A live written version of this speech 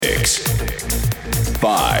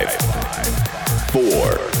5, 4,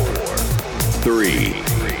 3,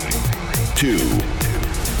 2,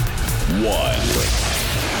 1.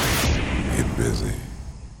 Get busy.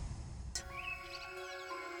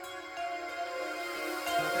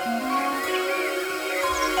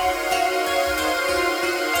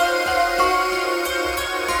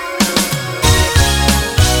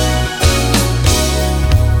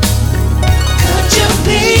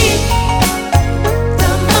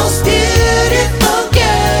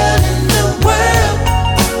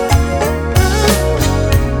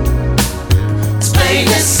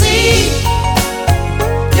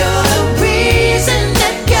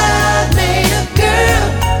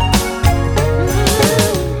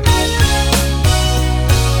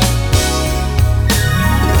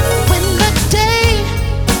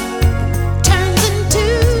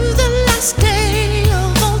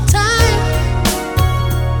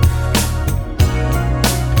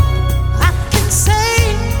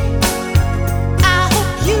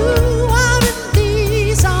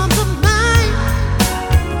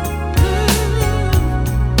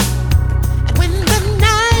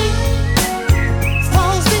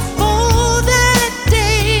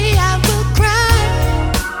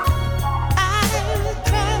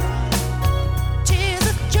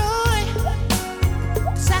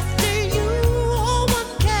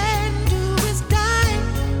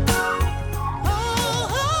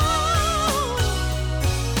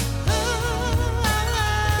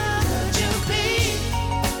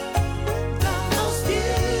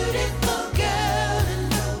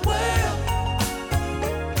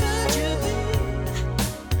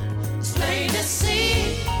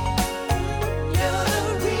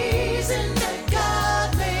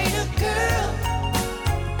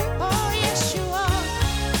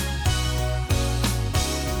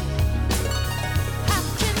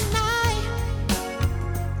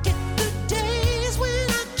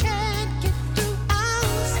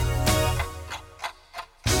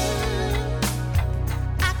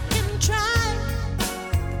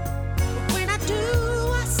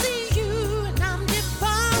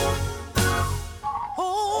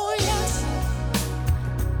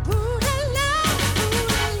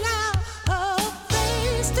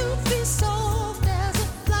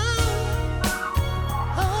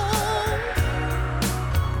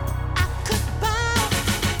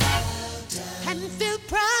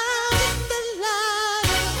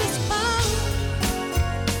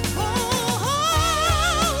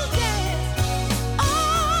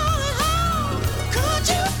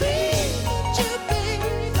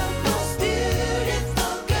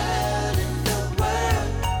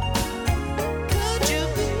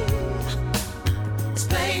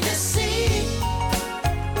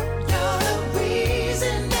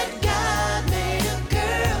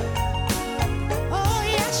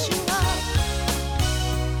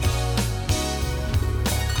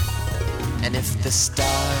 The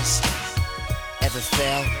stars ever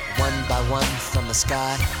fell one by one from the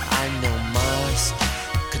sky, I know Mars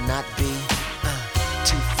could not be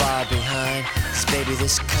too far behind. 'Cause baby,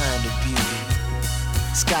 this kind of beauty,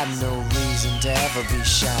 it's got no reason to ever be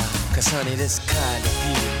shy. 'Cause honey, this kind of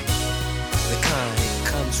beauty, the kind that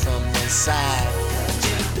comes from inside. Could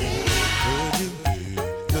you be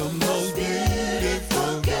the most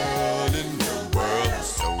beautiful girl in the world?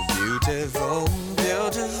 So beautiful,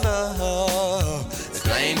 beautiful.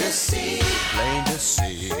 Plain to see,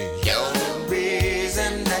 you're the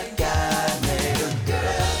reason that God made a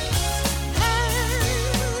girl.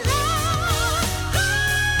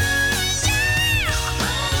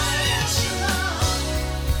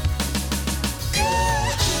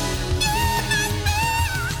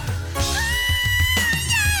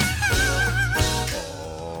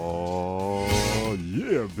 Oh,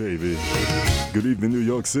 yeah, baby. Good evening, New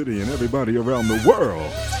York City and everybody around the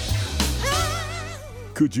world.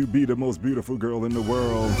 Could you be the most beautiful girl in the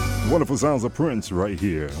world? Wonderful sounds of Prince right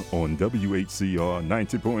here on WHCR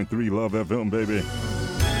 90.3 Love FM, baby.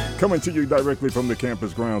 Coming to you directly from the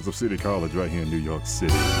campus grounds of City College right here in New York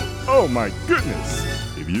City. Oh my goodness!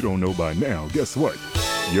 If you don't know by now, guess what?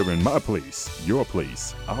 You're in my place, your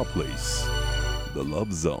place, our place, the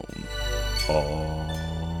Love Zone. Oh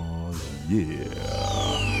yeah.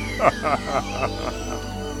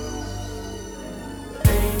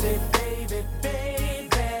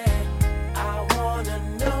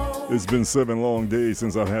 It's been 7 long days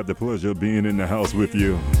since I've had the pleasure of being in the house with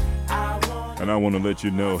you. And I want to let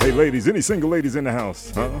you know, hey ladies, any single ladies in the house,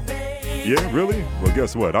 huh? Yeah, really? Well,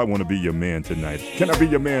 guess what? I want to be your man tonight. Can I be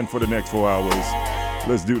your man for the next 4 hours?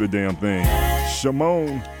 Let's do the damn thing.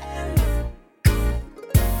 Shimon.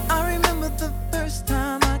 I remember the first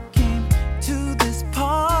time I came to this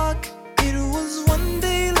park. It was one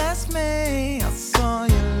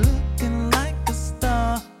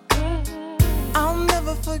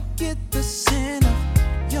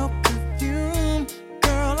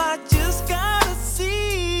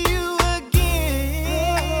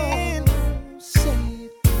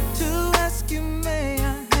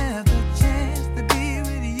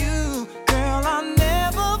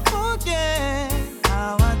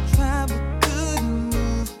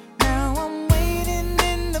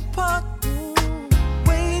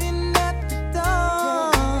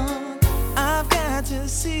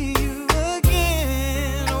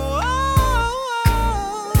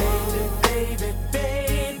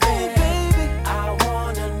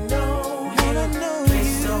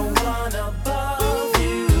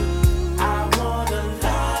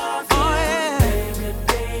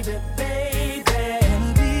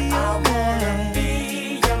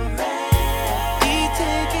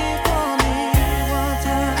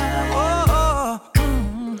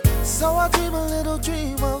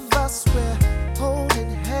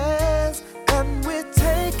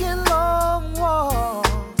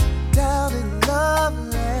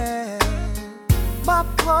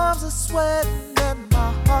palms are sweating and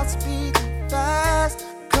my heart's beating fast.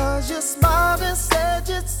 'Cause you smiled and said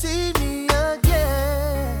you'd see me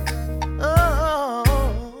again. Oh,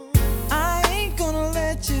 I ain't gonna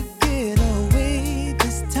let you get away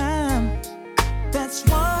this time. That's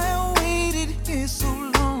why I waited here so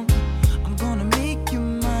long. I'm gonna make you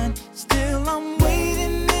mine. Still I'm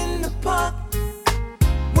waiting in the park,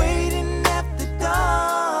 waiting at the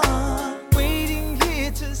door, waiting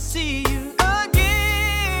here to see you again.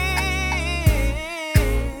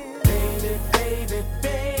 Baby, baby,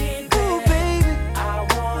 baby. Ooh, baby, I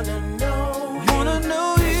wanna know you.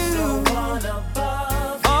 There's no one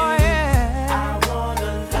above you. Oh, yeah. I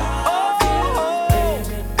wanna love you.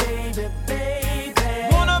 Baby, baby, baby.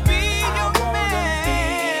 Wanna be your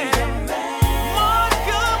man. Lord,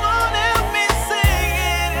 come on, help me sing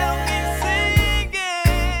it, help me sing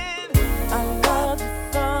it. I love you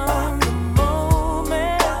from the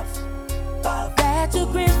moment that you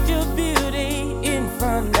graced your beauty in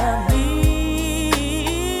front of me.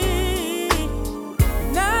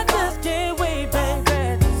 And I just can't wait, baby,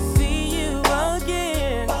 to see you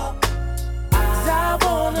again. 'Cause I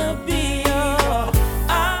wanna be your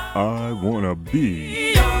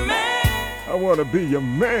man. I wanna be your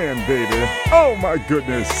man, baby. Oh my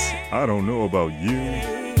goodness. I don't know about you,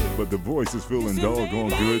 but the voice is feeling doggone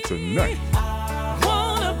good tonight.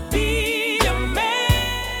 Wanna be your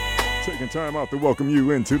man. Taking time out to welcome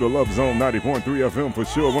you into the Love Zone 90.3 FM for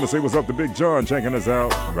sure. Want to say what's up to Big John checking us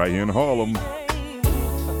out right here in Harlem.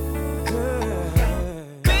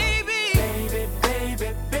 Baby, baby, baby,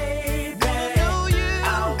 baby. I know you. I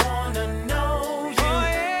wanna know you.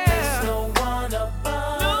 There's no one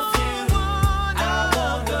above you. I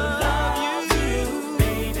wanna love you.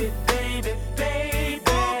 Baby, baby, baby.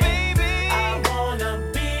 Oh, baby. I wanna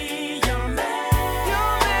be your man.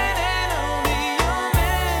 Your man and only your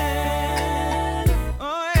man.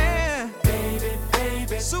 Oh, yeah. Baby,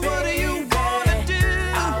 baby, so what do you wanna do?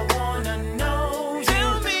 I wanna know you.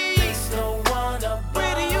 Tell me. There's no one above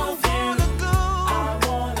Where do you wanna go? I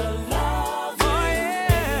wanna love you. Oh,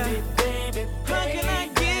 yeah. Baby, baby, how can I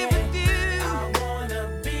get with you? I wanna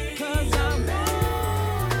be 'Cause I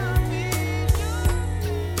wanna be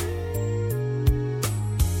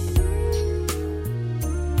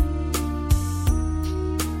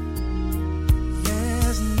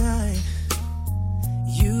Last night,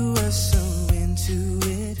 you were so into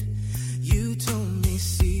it. You told me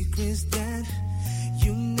secrets that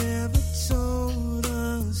you never told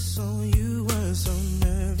us. So you were so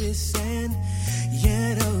nervous and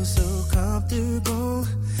yet oh so comfortable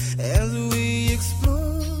as we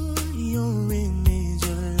explored your image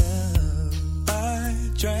of love. I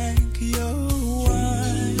drank your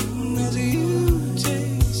wine as you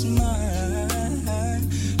taste mine.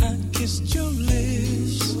 I kissed your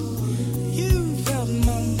lips. You felt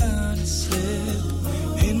my body slip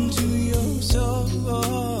into your soul.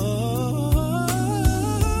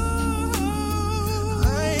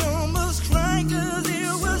 I almost cried 'cause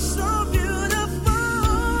it was so beautiful.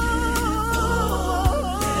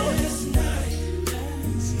 Last night,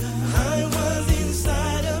 I was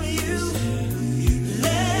inside of you.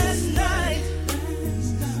 Last night,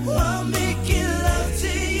 while making love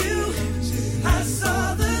to you, I saw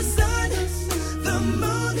the sun, the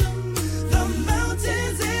moon, the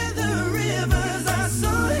mountains and the rivers. I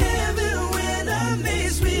saw heaven when I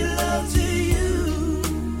made sweet love to you.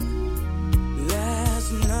 Last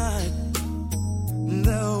night,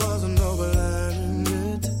 there was no blind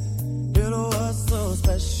it. It was so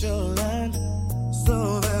special and so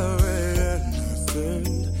very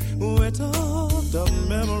innocent. We talked of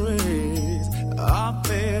memories, our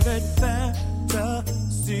favorite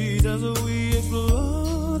fantasies as we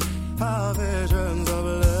explored our visions of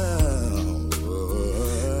love.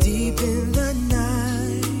 Deep in the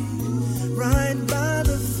night, right by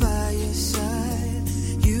the fireside,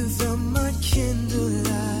 you felt my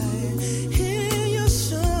candlelight in your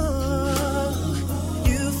soul.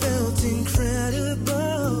 You felt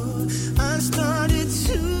incredible. I started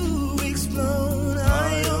to explode. I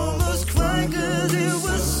almost cried 'cause it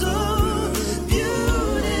was so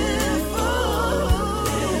beautiful.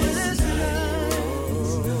 Last night,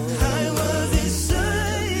 I was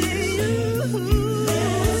inside you.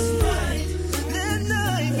 Last night,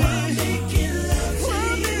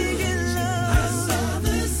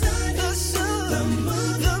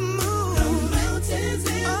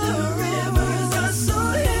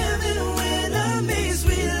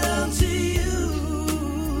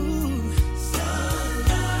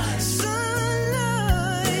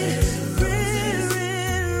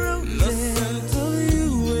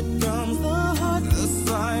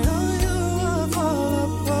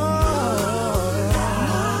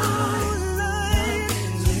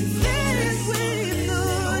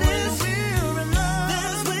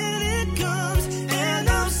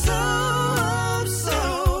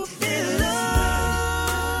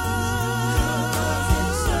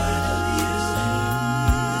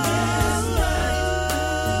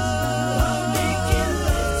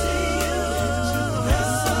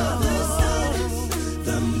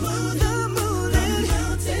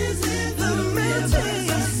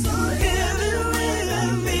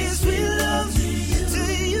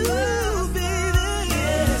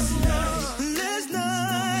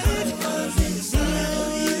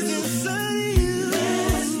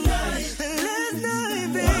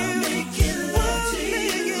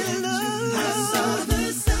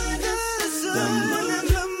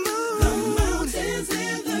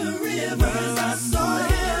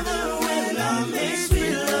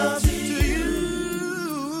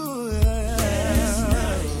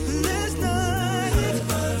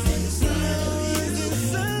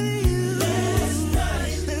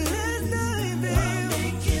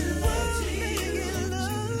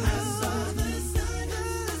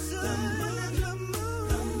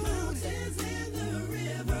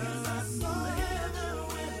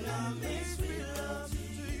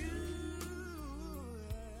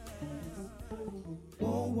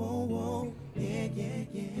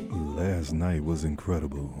 last night was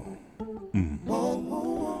incredible.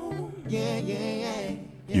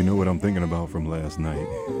 You know what I'm thinking about from last night?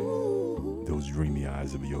 Those dreamy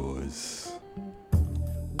eyes of yours.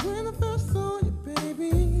 When I first saw you,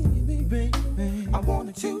 baby, I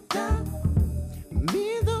wanted to die.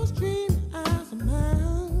 Me and those dreamy eyes of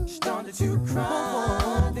mine started to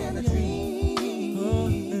cry in a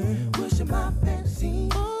dream. Wishing my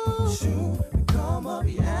fantasy soon become a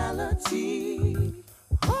reality.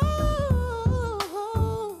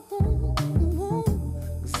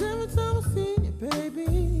 Cause every time I see you,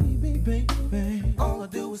 baby, all I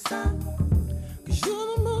do is sigh. Cause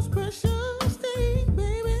you're the most precious thing,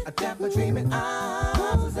 baby, that my dreaming eyes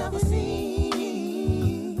has ever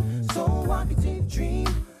seen. So I continue to dream,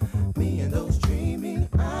 me and those dreaming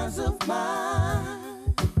eyes of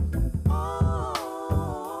mine.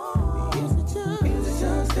 Oh, is it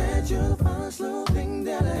just that you're the finest little thing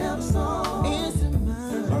that I ever saw? Is it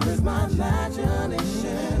mine? Or is my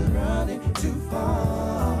imagination running too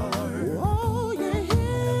far? Oh, yeah.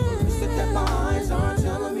 You said that my eyes are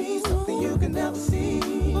telling me something you can never see.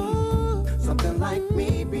 Something like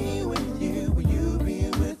me being with you, will you be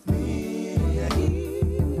with me?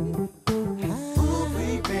 Ooh,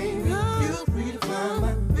 baby, you redefine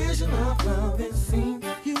my vision of love and scene.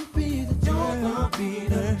 You be the joy, I'll be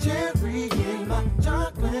the cherry in my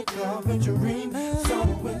chocolate covered dream. So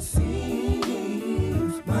it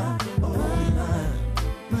seems my, oh my,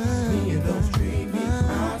 me and those dreamy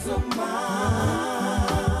eyes of mine.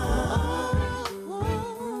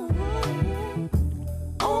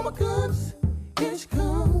 Oh my goodness, here she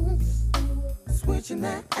comes, switching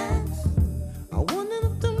that ass. I wonder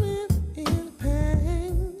if the men in the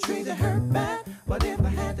pain treated her bad, but if I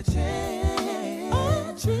had the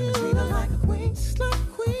chance, treat her like a queen, just like a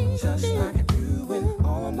queen, just like I do in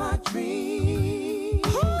all of my dreams.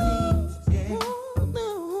 Yeah. Oh,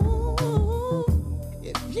 no.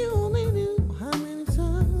 If you only knew how many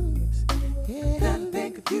times, that I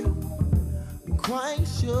think of you, I'm quite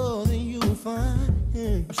sure that you will find.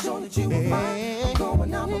 I'm sure that you will find I'm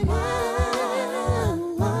going out my mind.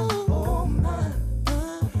 Oh my,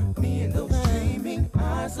 me and those dreaming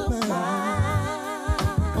eyes of mine.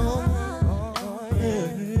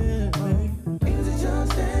 Is it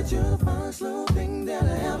just that you're the finest little thing that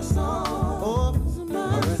I ever saw? Or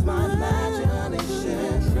is my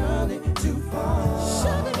imagination running too far?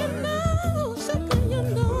 Sugar, you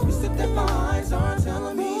know. You said that my eyes are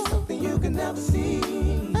telling me something you can never see.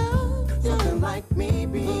 Something like me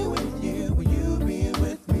being with you, will you be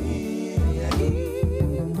with me?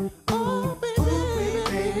 Oh, baby,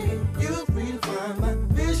 you redefine my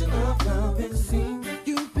vision of love and scene.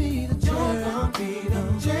 You be the joy, I'll be the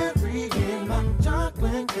cherry in my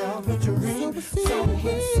chocolate covered dream. So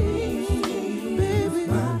it seems, baby,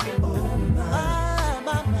 my, oh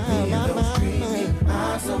my, me and those dreamy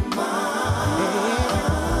eyes of mine.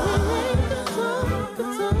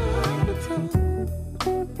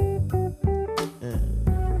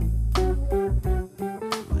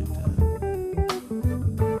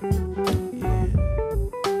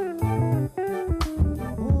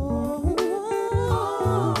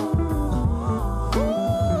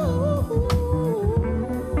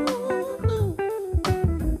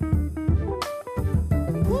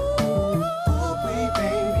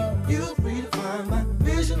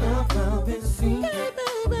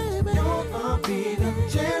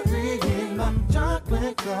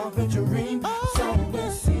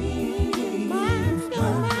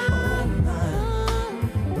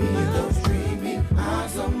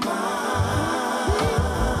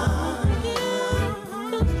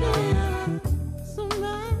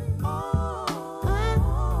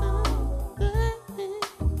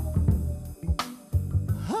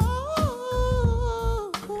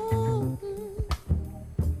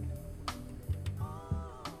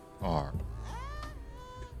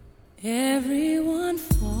 Everyone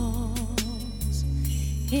falls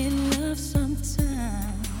in love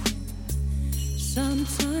sometimes.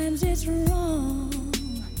 Sometimes it's wrong,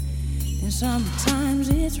 and sometimes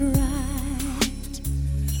it's right.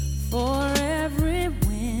 For every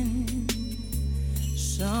win,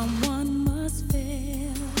 someone must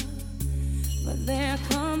fail. But there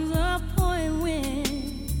comes a point when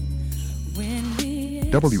we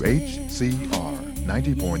WHCR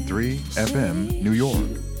 90.3 FM, New York.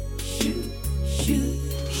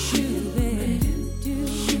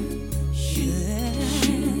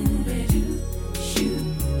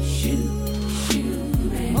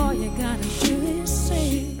 All you gotta do is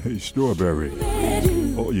say, Hey, Strawberry,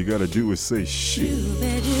 all you gotta do is say shoot.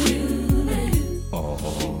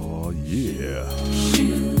 Oh, yeah.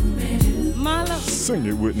 my love. Sing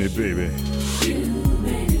it, Whitney, baby.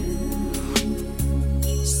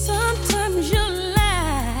 Sometimes you'll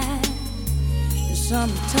laugh,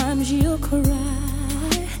 sometimes you'll cry.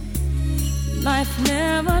 Life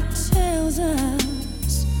never tells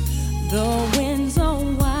us the winds are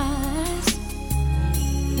wise.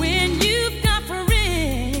 When you've got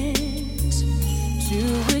friends to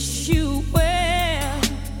wish you well,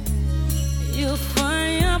 you'll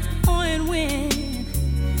find a point when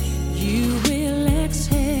you will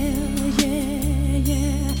exhale. Yeah,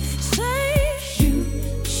 yeah. Say shoot,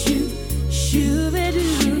 shoot, shoot, baby,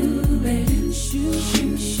 shoot, baby, shoot,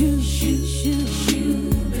 shoot, shoot, shoot, shoot,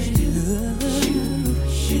 shoot.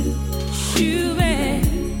 Shoot,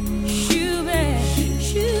 baby, shoot, baby,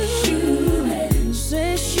 shoot.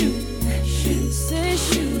 Say shoot, say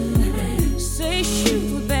shoot, say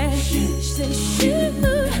shoot, baby, say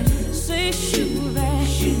shoot, say shoot,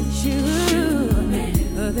 baby, shoot.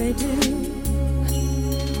 They do.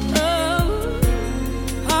 Oh,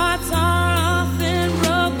 hearts are often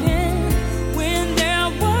broken when there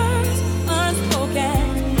are words unspoken.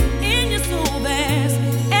 In your soul, there's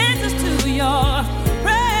answers to your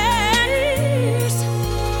prayers.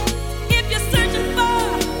 If you're searching for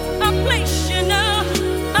a place you know,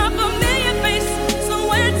 a familiar face,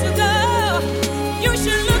 somewhere to go, you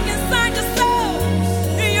should look inside your soul.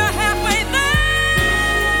 You're halfway there.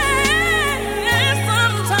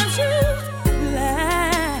 Sometimes you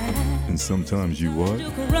laugh, And sometimes you what?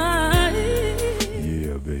 you cry.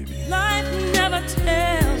 Yeah, baby. Life never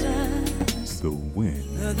tells us The when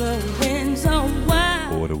the winds are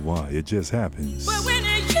wild. or the why. It just happens. But when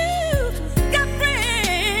you've got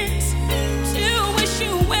friends to wish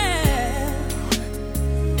you well,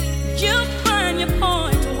 you'll find your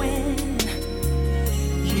point when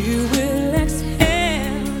you will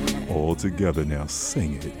exhale. All together now,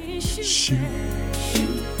 sing it. Shoot. Shoot,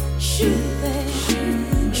 shoot, babe.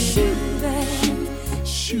 Shoot, babe.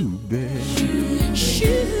 Shoot, babe.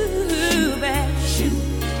 Shoot, babe. Shoot,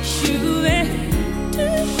 shoot, babe. Do,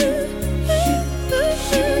 do, do,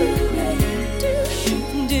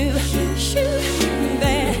 do, do, shoot,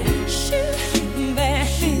 babe. Shoot, babe.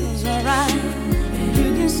 Feels alright. You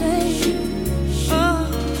can say, oh,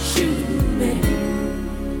 shoot, babe.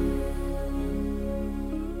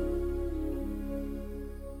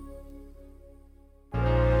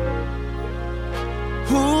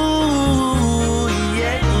 Ooh,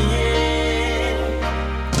 yeah, yeah.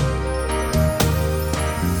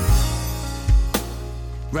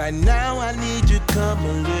 Right now I need you to come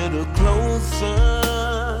a little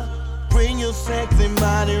closer. Bring your sexy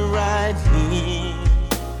body right here.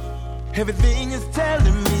 Everything is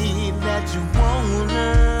telling me that you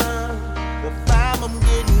wanna. The vibe I'm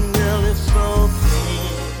getting, girl, is so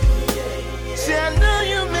clear. See, I know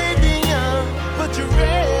you may be young, but you're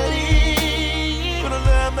ready. For the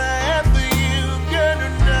love I have for you, girl,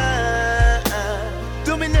 tonight.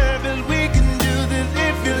 Don't be nervous, we can do this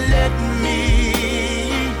if you let me.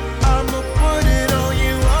 I'ma put it on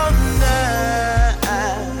you all night.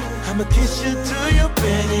 I'ma kiss you to your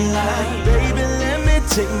belly line. Baby, let me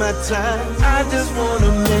take my time. I just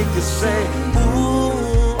wanna make you say, ooh.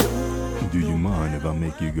 Do you mind if I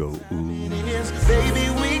make you go ooh? Yes, baby,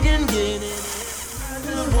 we can get it. I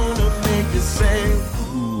just wanna make you say,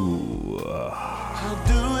 Ooh. I'll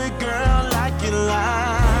do it, girl, like you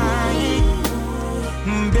like.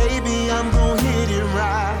 Baby, I'm gon' hit it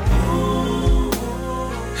right.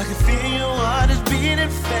 I can feel your heart is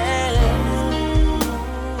beating fast.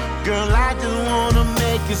 Girl, I just wanna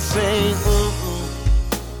make you say, ooh.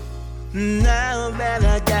 Now that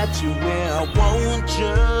I got you where I want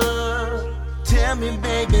you, tell me,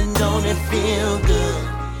 baby, don't it feel good?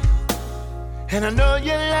 And I know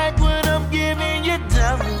you like what I'm giving you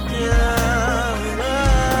down,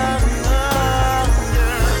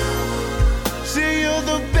 see, you're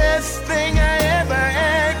the best thing I ever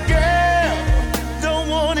had, girl. Don't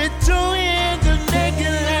want it to end, just make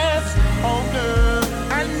it last. Oh, girl,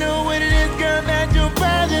 I know what it is, girl, that your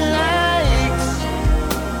body likes.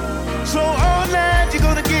 So all night you're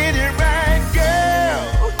gonna get it right, girl.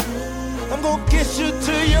 I'm gonna kiss you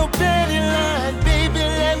to your belly line. Baby,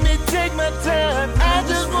 let me take my time. I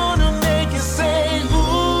just wanna make you say,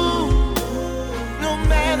 ooh. No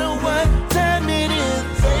matter what time it is,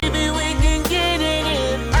 baby, we can get it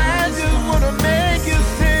in. I just wanna make you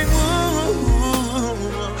say, ooh.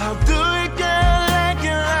 I'll do it, girl, like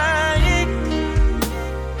you like.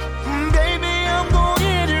 Baby, I'm gonna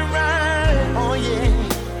get it right. Oh,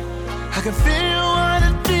 yeah. I can feel your heart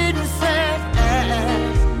is beating fast.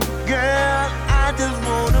 Girl, I just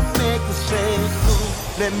wanna make you say, ooh.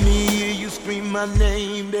 Let me hear you scream my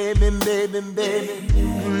name, baby, baby, baby.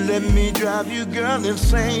 Let me drive you, girl,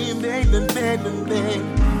 insane, baby, baby, baby.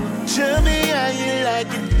 Tell me how you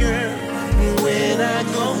like it, girl. me when I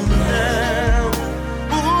go down.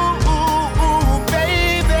 Ooh, ooh, ooh,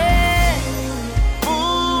 baby.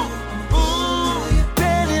 Ooh, ooh,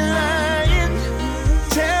 daddy lying.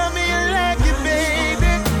 Tell me you like it,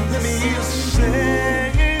 baby. Let me hear you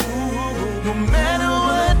say, no matter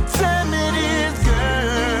what time it is,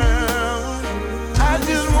 girl, I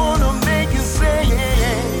just wanna make you say,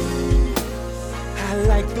 I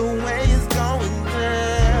like the way it's going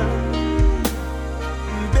down.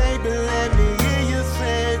 Baby, let me hear you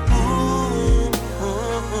say, ooh,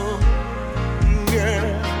 ooh, ooh.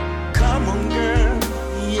 Girl, come on, girl.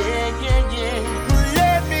 Yeah, yeah, yeah.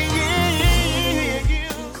 Let me hear you.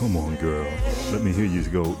 Come on, girl. Let me hear you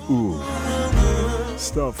go, ooh.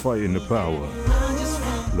 Stop fighting the power.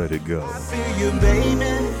 Let it go. Feel you,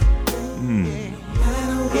 baby.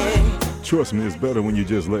 Trust me, it's better when you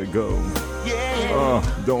just let go. Yeah.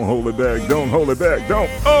 Don't hold it back. Don't hold it back. Don't.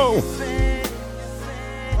 Oh!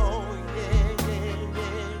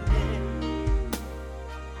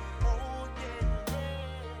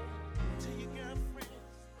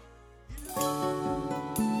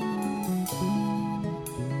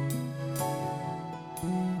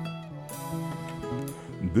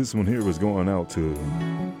 This one here is going out to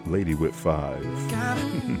Lady with 5.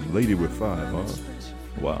 Lady with 5, huh?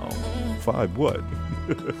 Wow. 5 what?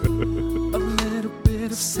 A little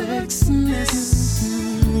bit of sexiness,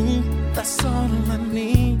 that's all I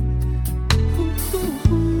need.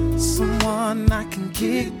 Someone I can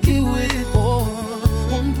kick it with, oh,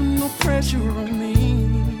 won't put no pressure on me.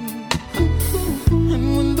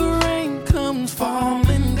 And when the rain comes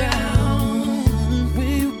falling down, will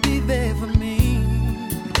you be there for me?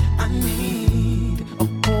 I need a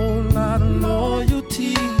whole lot of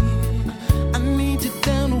loyalty. I need you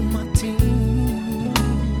down on my team.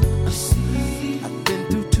 I've been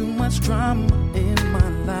through too much drama in my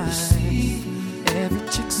life. Every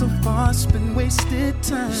chick so far's been wasted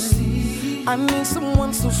time. I need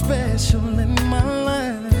someone so special in my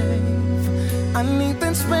life. I need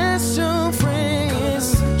that special friend.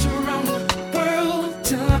 Search around the world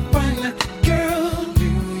till I find that girl.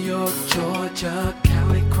 New York, Georgia,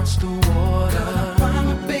 Cali, cross the water. Find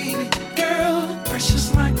my baby girl,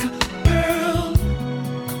 precious like a pearl.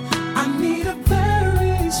 I need a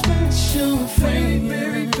very special friend,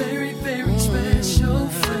 very, very, very special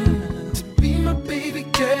friend to be my baby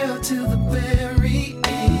girl till the very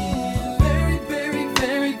end. Very, very,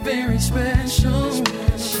 very, very special,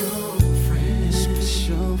 special friend,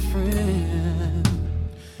 special friend.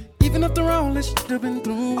 Even after all that shit I've been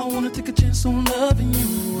through, I wanna take a chance on loving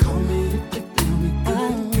you. Call me if you feel me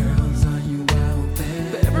good. Girls, are you out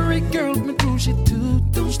there? But every girl's been through shit too.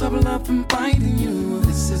 Don't stop loving finding you.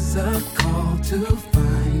 This is a call to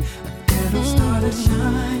find a ghetto star to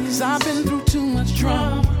shine. 'Cause I've been through too much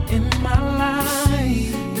drama in my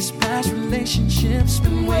life. This past relationship's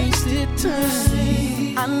been wasted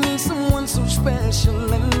time. I need someone so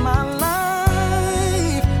special in my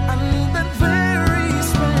life. I need that very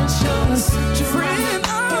special friend.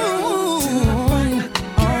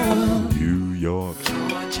 New York.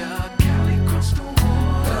 Georgia, Cali, cross the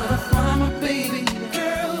water. Find my baby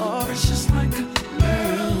girl, precious like a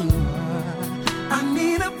pearl. I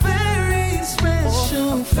need a very special,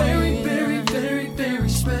 very, very, very, very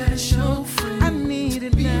special friend. I need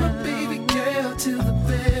it now. Be my baby girl till the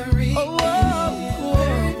very end.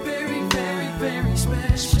 Very, very, very, very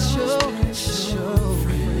special, special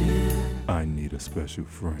friend. I need a special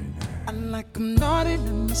friend. I like 'em naughty,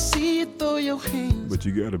 let me see you throw your hands. But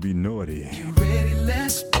you gotta be naughty. You ready?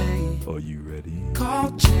 Let's play. Are you ready? Call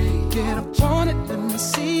Jay, get up on it, let me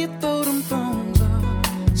see you throw them thongs up.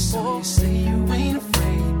 So you say you ain't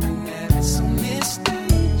afraid, bring that ass on this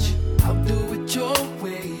stage. I'll do it your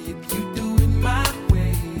way if you do it my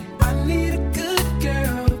way. I need a good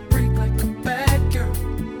girl to break like a bad girl.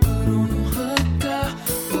 Put on them hooker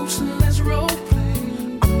boots and let's role play.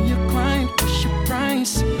 I'm your client, what's your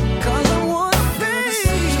price? 'Cause I wanna be.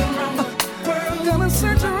 Gonna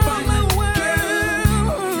search around the world.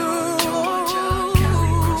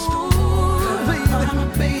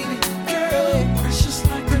 Baby girl, precious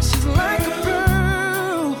like a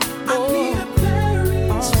pearl. I need a very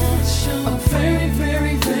special, a very,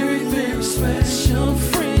 very, very, very special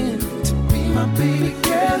friend to be my baby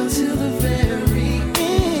girl till the very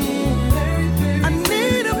end. I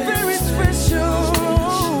need a very special,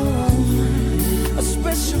 a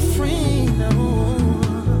special friend.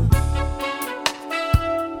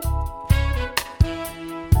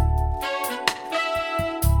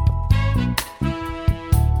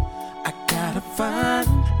 I gotta find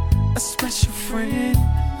a special friend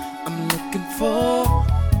I'm looking for.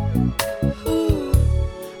 Ooh,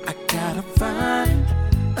 I gotta find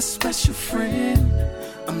a special friend.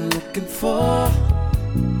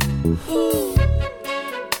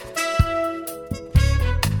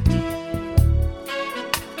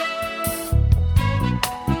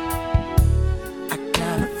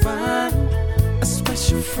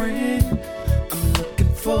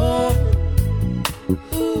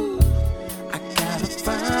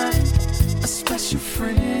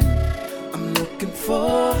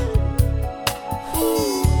 for.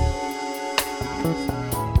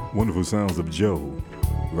 Wonderful sounds of Joe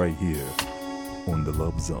right here on the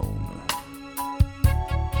Love Zone.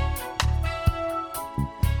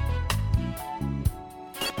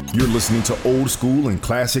 You're listening to old school and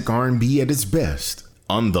classic R&B at its best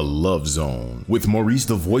on the Love Zone with Maurice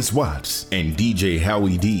the Voice Watts and DJ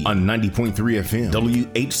Howie D on 90.3 FM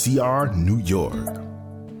WHCR New York.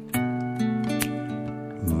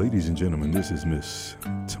 Ladies and gentlemen, this is Miss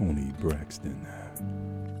Toni Braxton.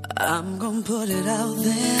 I'm gonna put it out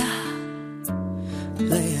there,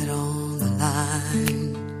 lay it on the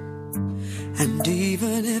line. And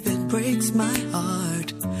even if it breaks my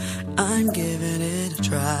heart, I'm giving it a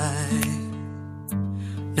try.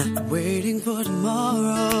 Not waiting for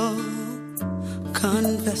tomorrow,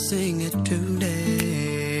 confessing it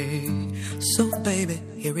today. So baby,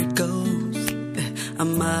 here it goes,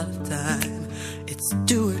 I'm out of time, it's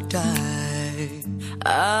do or die.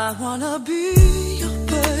 I wanna be your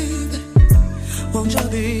baby, won't you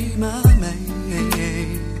be my man?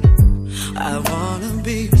 I wanna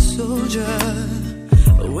be a soldier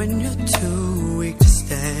when you're too weak to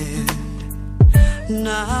stand.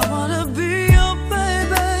 Now I wanna be your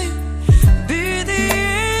baby, be the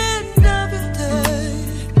end of your day.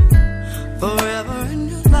 Forever in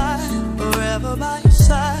your life, forever by your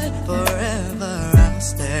side, forever I'll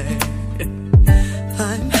stay.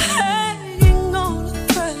 I'm hanging on a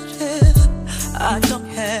thread here, I don't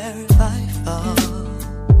care if I fall,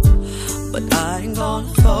 but I ain't gonna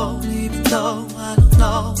fall even though I don't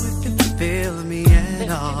know if you feel me at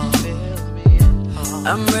all.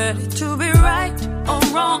 I'm ready to be right or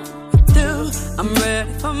wrong with you. I'm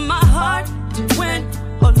ready for my heart to win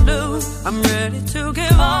or lose. I'm ready to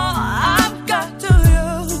give all I've got to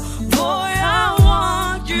you. Boy, I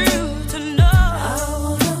want you to know I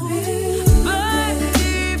wanna be,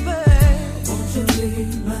 baby, won't you be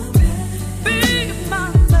my man? Be my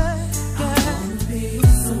man. I wanna be a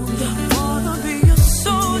soldier, wanna be a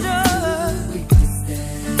soldier. We can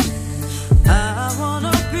stand. I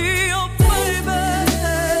wanna be your baby,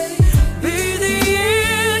 be the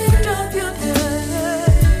end of your day.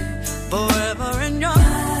 Forever in your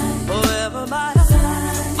life, forever by your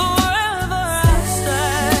side, forever I'll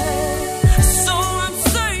stay. So I'm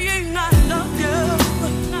saying I love you,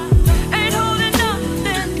 ain't holding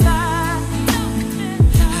nothing back.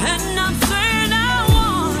 And I'm saying I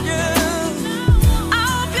want you, I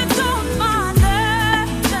hope you don't mind that.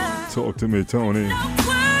 Talk to me, Tony. I'll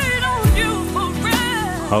wait on you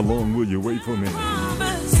forever. How long will you wait for me?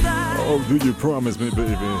 Promise that. Oh, do you promise me,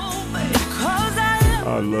 baby? Cause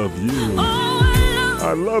I love you.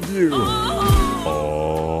 I love you.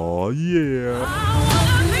 Oh, yeah.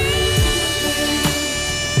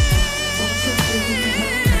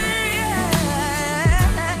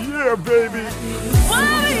 Yeah, baby.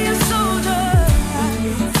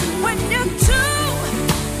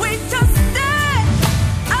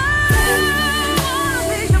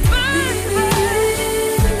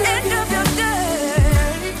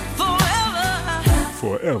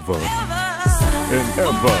 Forever and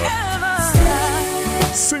ever.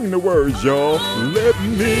 Sing the words, y'all. Let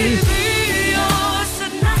me.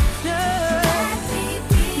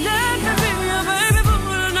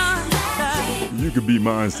 You could be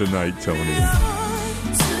mine tonight, Tony.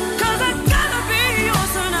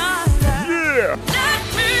 Yeah.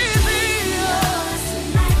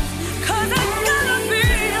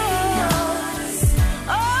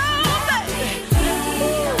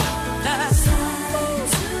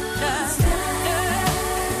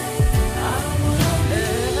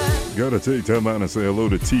 Gotta take time out and say hello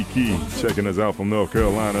to Tiki, checking us out from North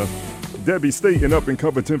Carolina. Debbie Staten up in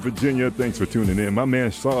Covington, Virginia. Thanks for tuning in. My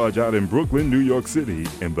man Sarge out in Brooklyn, New York City,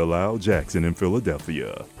 and Bilal Jackson in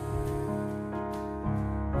Philadelphia.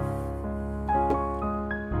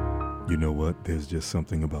 You know what? There's just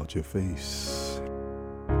something about your face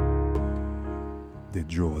that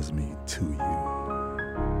draws me to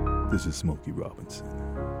you. This is Smokey Robinson.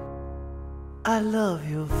 I love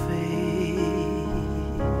your face.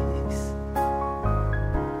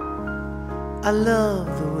 I love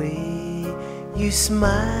the way you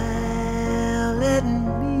smile at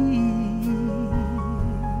me.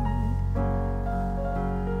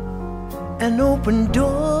 An open door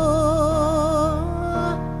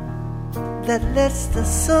that lets the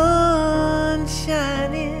sun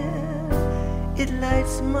shine in. It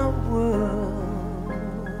lights my world.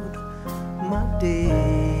 My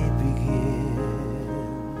day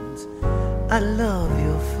begins. I love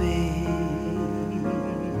your face.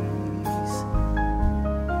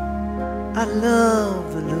 I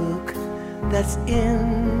love the look that's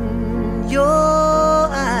in your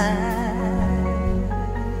eyes.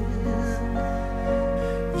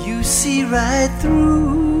 see right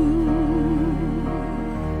through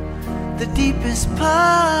the deepest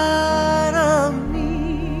part of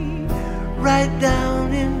me, right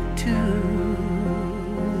down into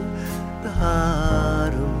the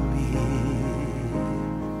heart of me.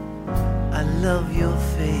 I love your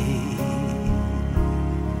face.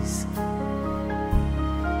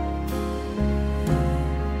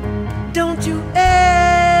 Don't you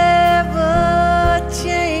ever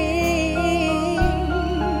change.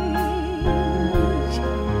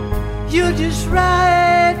 You're just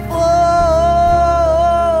right for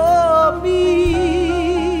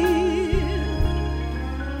me.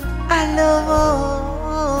 I love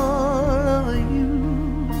all of you,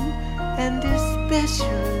 and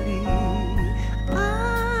especially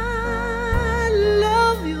I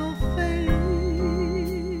love your face.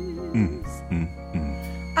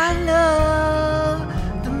 I love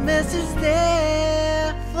the message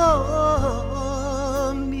there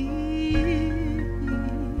for me.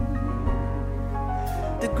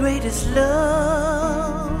 The greatest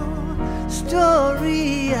love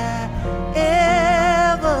story I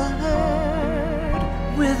ever heard,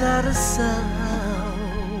 without a sound,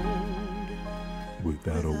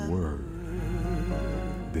 Without a word,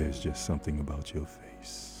 there's just something about your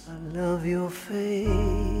face. I love your face.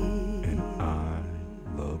 And I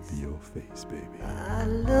love your face, baby. I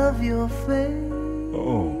love your face.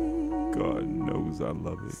 Oh, God knows I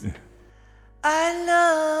love it. I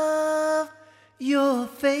love your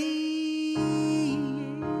face.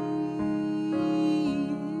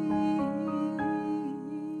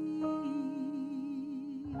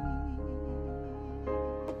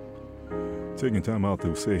 Taking time out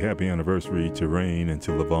to say happy anniversary to Rain and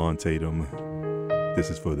to LaVon Tatum.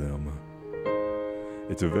 This is for them.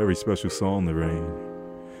 It's a very special song, Lorraine,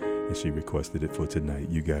 and she requested it for tonight.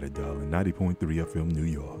 You got it, darling. 90.3 FM, New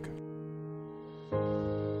York.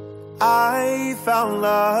 I found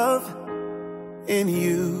love in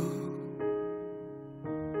you,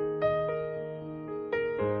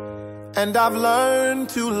 and I've learned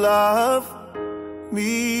to love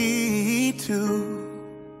me too.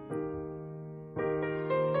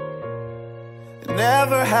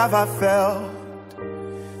 Never have I felt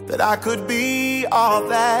that I could be all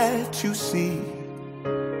that you see.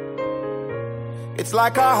 It's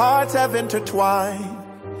like our hearts have intertwined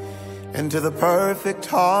into the perfect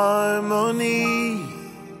harmony.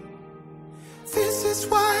 This is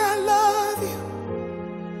why I love you.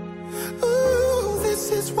 Ooh,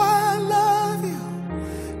 this is why I love you.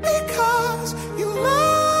 Because you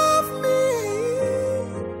love me.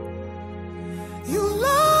 You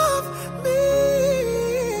love me.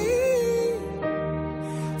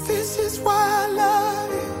 This is why I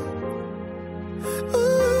love you.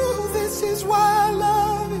 Ooh, this is why I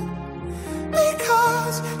love you.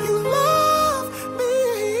 Because you love me.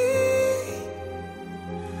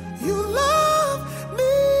 You love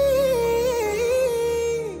me.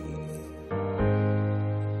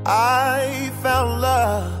 I found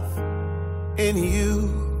love in you,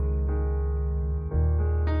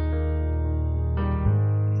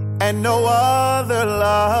 and no other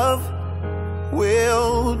love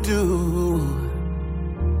will do.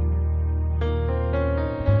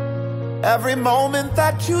 Every moment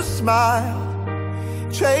that you smile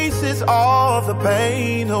chases all the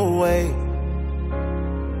pain away.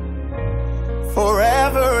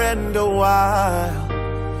 Forever and a while,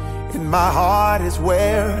 in my heart is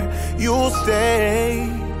where you'll stay.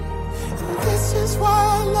 And this is why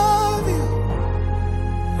I love you.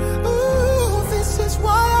 Ooh, this is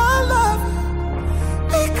why I love you.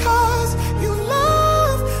 Because you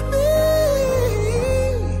love me.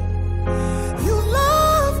 You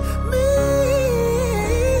love me.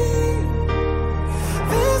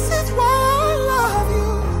 This is why I love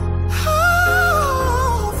you.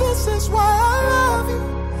 Oh, this is why I love you.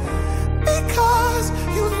 Because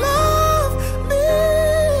you love me.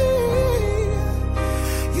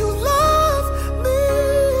 You love me.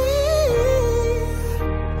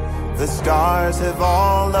 The stars have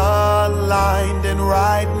all aligned, and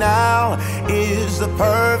right now is the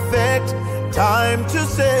perfect time to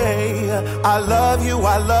say I love you,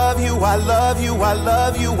 I love you, I love you, I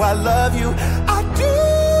love you, I love you, I do.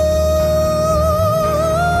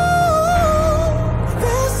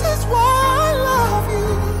 This is why I love you.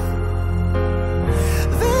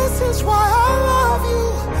 This is why I love you.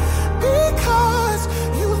 Because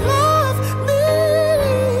you love me.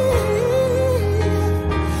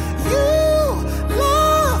 You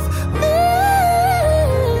love me.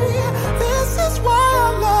 This is why I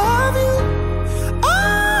love you. Oh,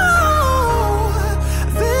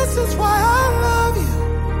 this is why I love you.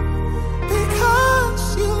 Because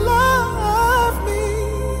you love me.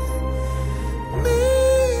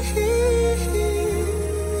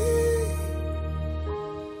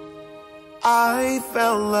 I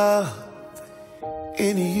found love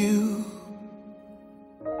in you,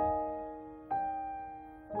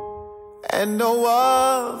 and no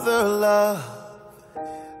other love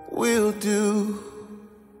will do.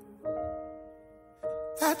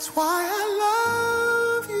 That's why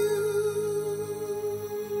I love you.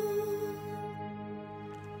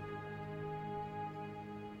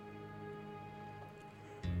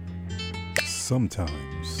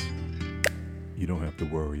 Sometimes you don't have to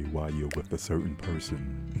worry why you're with a certain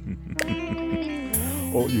person.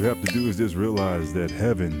 All you have to do is just realize that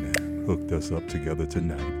heaven hooked us up together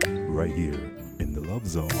tonight, right here in the Love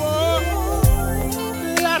Zone.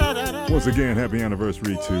 Once again, happy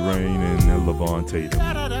anniversary to Rain and LaVon Tatum.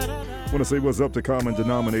 Want to say what's up to Common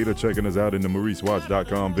Denominator checking us out in the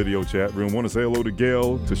MauriceWatch.com video chat room. Want to say hello to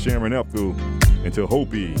Gail, to Sharon Epthel, and to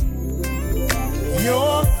Hopi.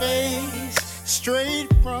 Your face, straight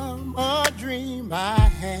from a dream I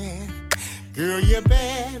had. Girl, you're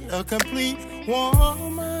bad, a complete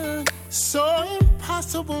woman. So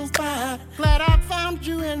impossible fine. Glad I found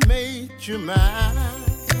you and made you mine.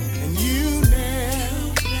 And you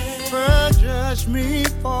never judged me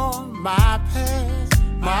for my past,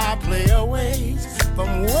 my player ways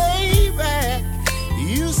from way back.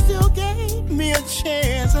 You still gave me a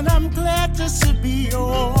chance, and I'm glad just to be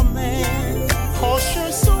your man. 'Cause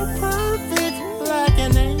you're so perfect, like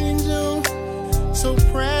an angel, so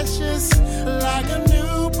precious, like a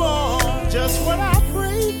newborn. Just what I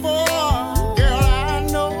prayed for, girl. I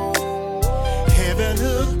know heaven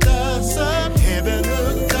hooked us up, heaven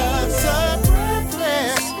hooked us up.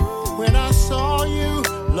 Breathless when I saw you,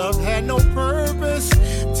 love had no purpose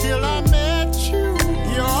till I met you.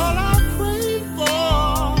 You're all I prayed for.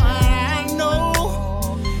 I know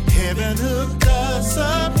heaven hooked us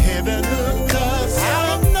up, heaven hooked us up. Out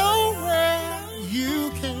of nowhere,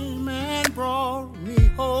 you came and brought me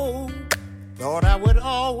home. Thought I would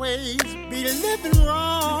always be living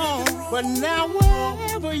wrong, but now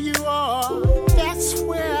wherever you are, that's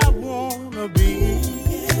where I wanna be.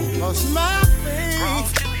 'Cause my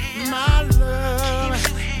faith, my love,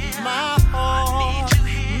 my heart,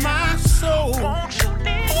 my soul.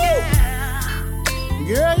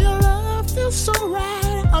 Girl, your love feels so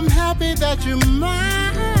right. I'm happy that you're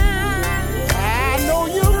mine. I know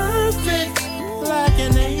you're perfect, like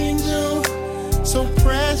an angel, so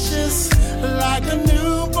precious, like a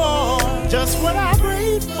newborn. Just what I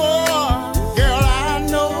prayed for, girl. I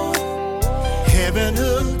know heaven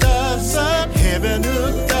hooked us up, heaven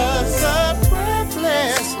hooked us up.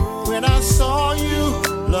 Breathless when I saw you,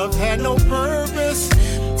 love had no purpose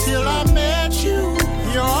till I met you.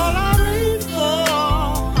 You're all I prayed for.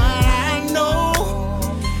 I know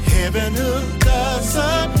heaven hooked us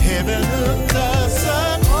up, heaven hooked us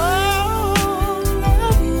up. Oh,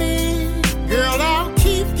 love me, girl. I'll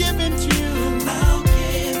keep giving to you. I'll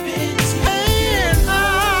give it to you. And I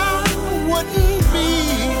wouldn't be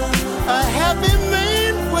a happy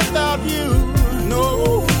man without you. No,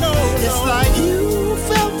 no, it's like you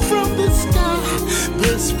fell from the sky,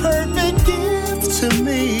 this perfect gift to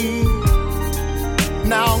me.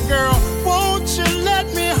 Now, girl, won't you let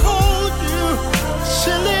me hold you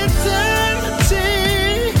till eternity?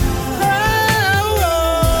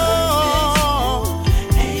 Oh,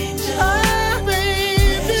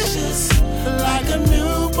 baby, like a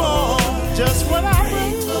newborn, just what I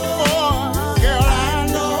prayed for. Girl, I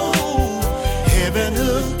know heaven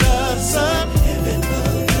hooked us up.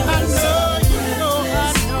 I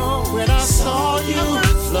know, when I saw you,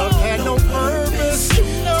 love had no purpose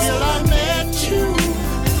till I met you.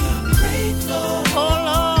 Oh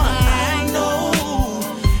Lord, I know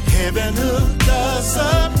heaven hooked us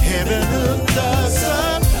up, heaven hooked us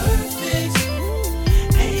up. Perfect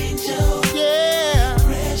angel, yeah,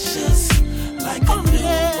 precious, like a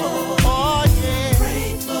newborn. Oh yeah,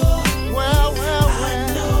 well, I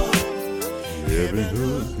know heaven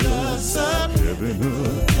hooked us up, heaven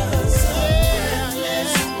hooked us up. Yeah.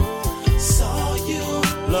 Saw you,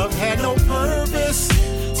 love had no purpose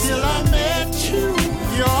till I met you.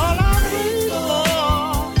 You're all I prayed for.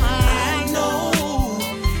 I know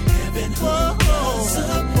heaven hooked us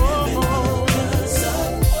up, heaven hooked us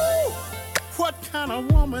up. What kind of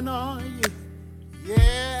woman are you?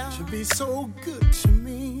 Yeah, to be so good to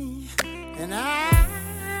me. And I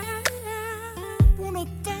wanna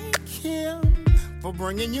thank him for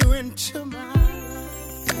bringing you into my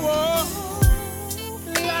life. Whoa,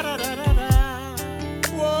 la da da da da.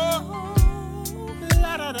 Whoa,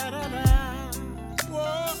 la da da da da.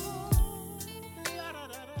 Whoa, la da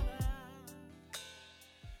da da da.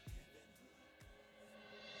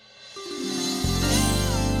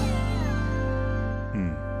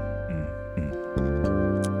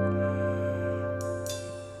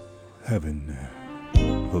 Heaven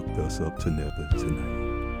hooked us up to never tonight.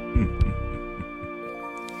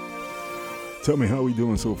 Tell me, how we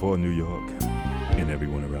doing so far in New York and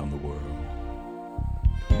everyone around the world?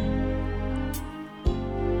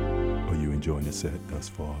 Are you enjoying the set thus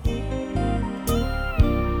far?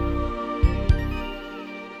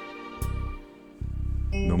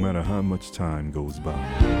 No matter how much time goes by,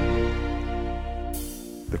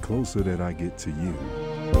 the closer that I get to you,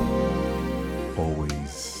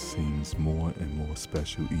 always seems more and more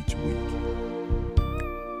special each week.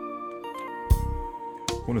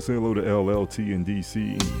 I want to say hello to LLT in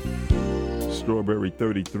DC, Strawberry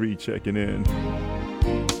 33 checking in.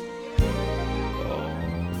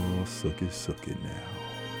 Oh, suck it now.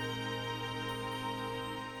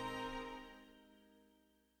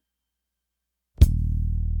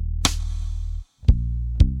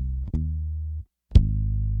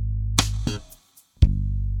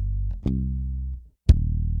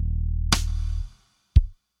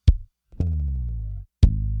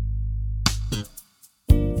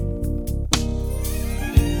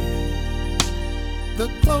 The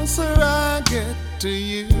closer I get to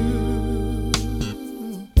you,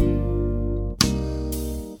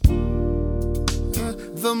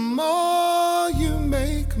 the more you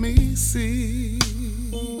make me see.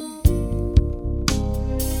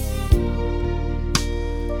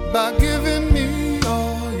 By giving me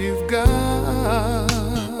all you've got.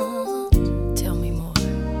 Tell me more.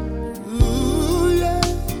 Ooh, yeah.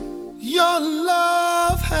 Your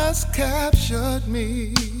love has captured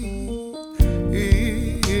me.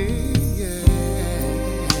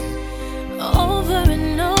 Over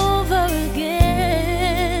and over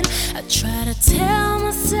again, I try to tell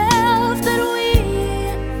myself that we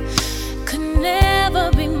could never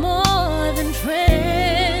be more than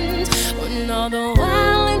friends, when all the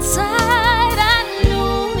while inside I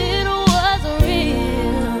knew it was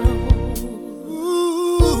real.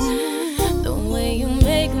 Ooh, the way you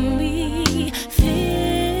make me feel.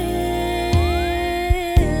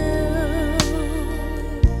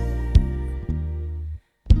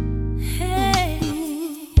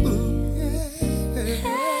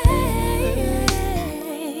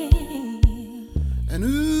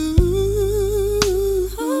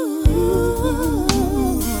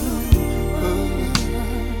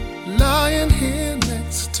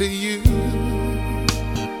 To you,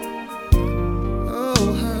 oh,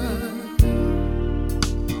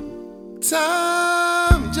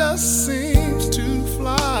 time just seems to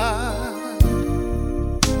fly.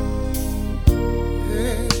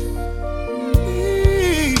 Yeah.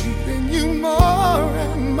 Needing you more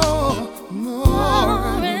and more,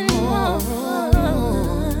 more and more.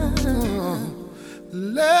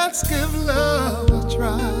 Let's give love a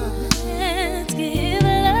try. Let's give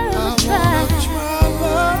love a try.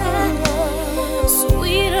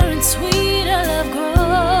 Sweeter and sweeter love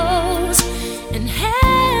grows, and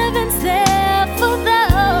heaven's there for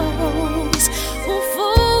those who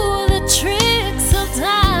fool the tricks of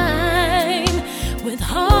time. With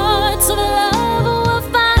hearts of love will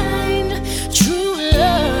find true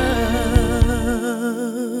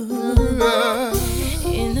love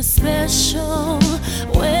in a special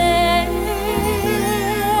way.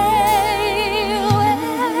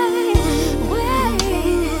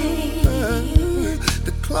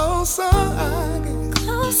 Closer I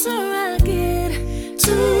get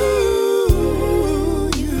to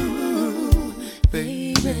you,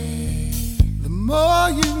 baby. The more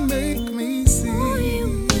you make me see,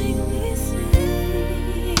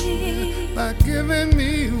 by giving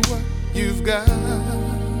me what you've got.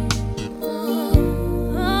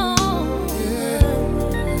 Yeah.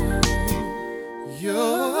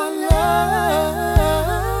 Your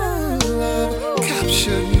love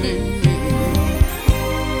captured me.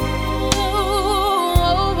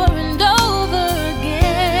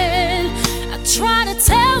 Try to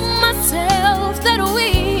tell myself that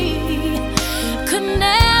we could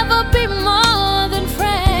never be more than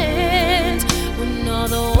friends, when all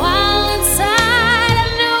the while inside I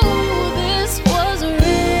knew this was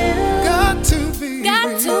real. Got to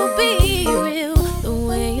be real, the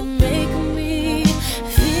way you make me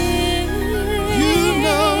feel. You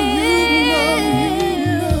know,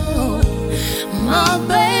 my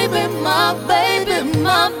baby, my baby,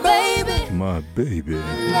 my baby. My baby.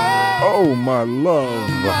 Oh, my love.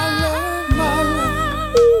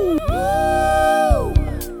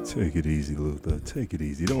 Take it easy, Luther. Take it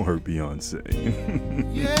easy. Don't hurt Beyonce.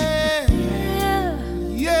 Yeah.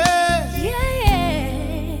 Yeah.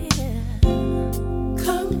 Yeah.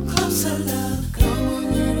 Come closer, love. Come a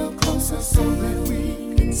little closer so that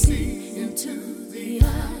we can see into the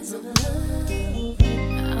eyes of love.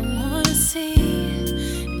 I wanna see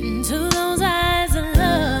into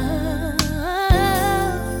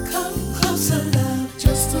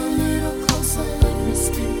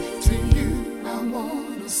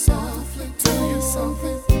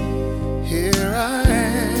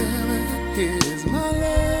Here's my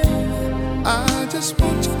love. I just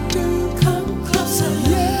want you to come closer.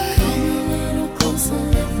 Yeah. Come a little closer.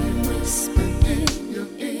 Let me whisper in your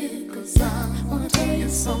ear. 'Cause I wanna tell you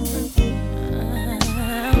something.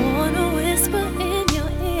 I wanna whisper in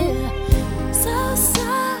your ear, so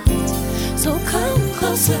soft. So come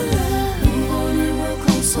closer, love. Come on in real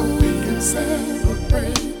close so we can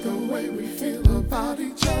celebrate the way we feel about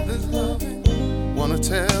each other's loving. Wanna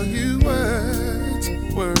tell you words,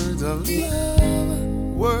 words of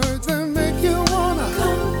love, words that make you wanna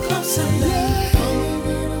Come closer, yeah. Come a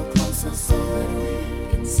little closer so that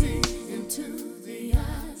we can see into the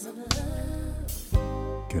eyes of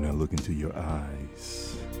love. Can I look into your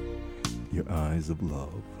eyes of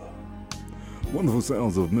love? Wonderful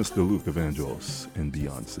sounds of Mr. Luke Vandross and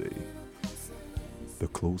Beyonce. The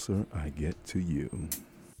closer I get to you.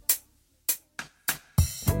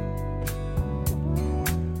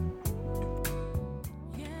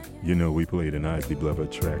 You know, we played an Isley Glover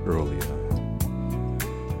track earlier.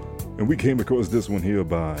 And we came across this one here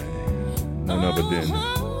by none other than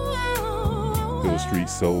Bill Street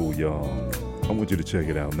Soul, y'all. I want you to check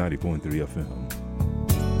it out, 90.3 FM.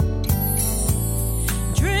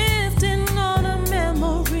 drifting on a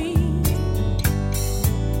memory.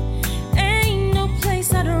 Ain't no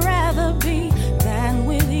place I'd rather be than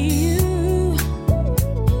with you.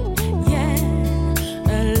 Yeah,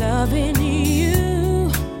 loving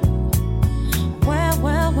you. Well.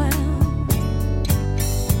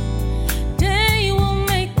 Day will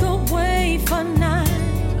make a way for night.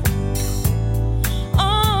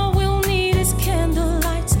 All we'll need is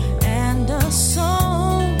candlelights and a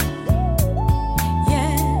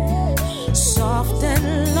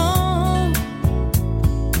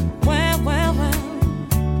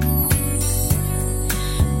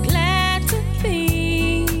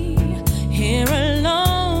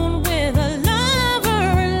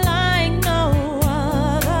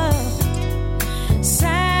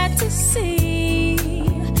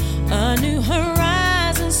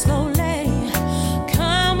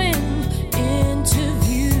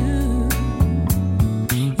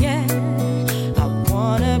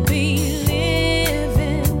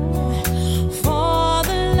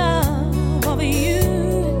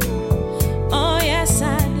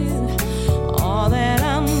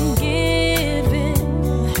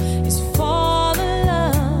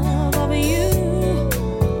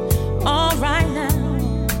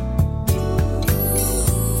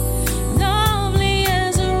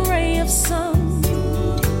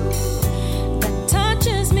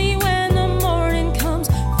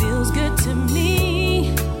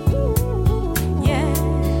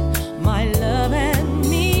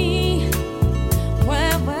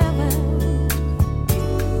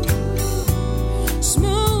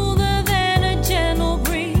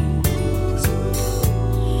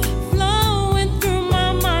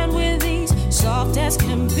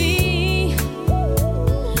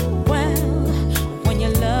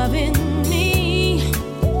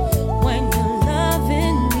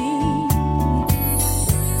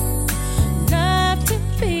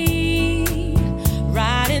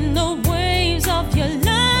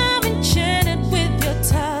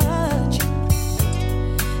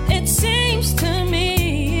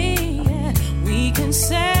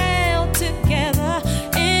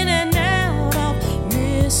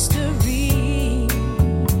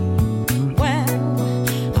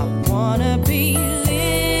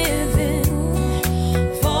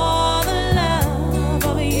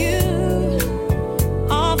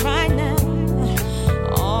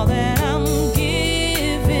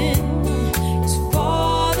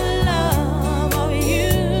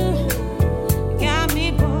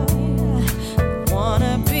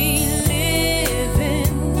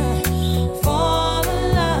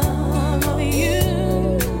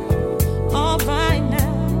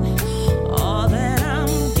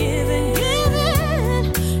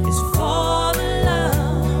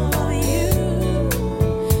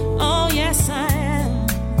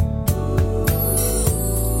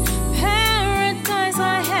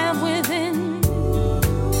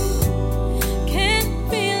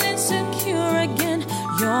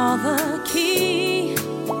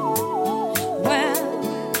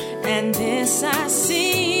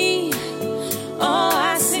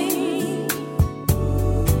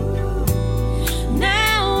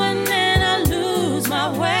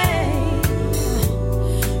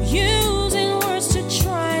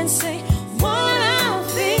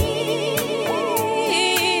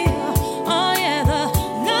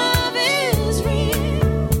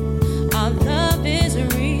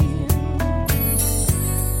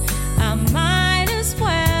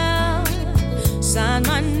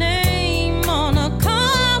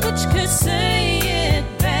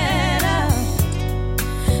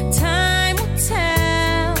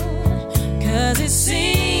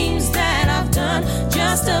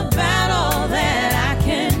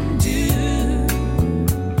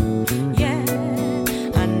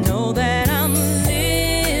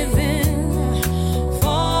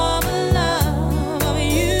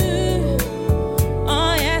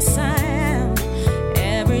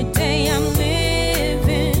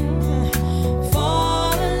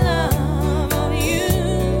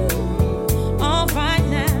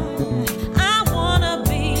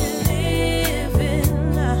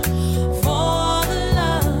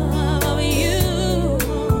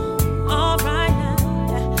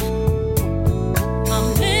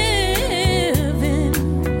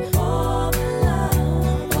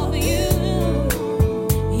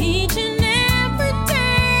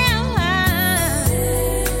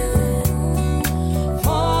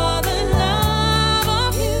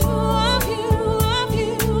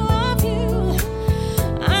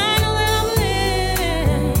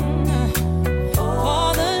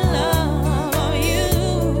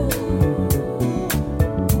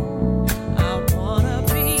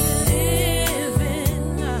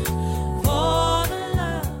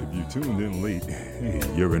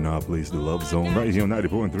You're in our place, the Love Zone, right here on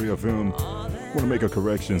 90.3 FM. Want to make a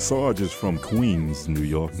correction. Sarge is from Queens, New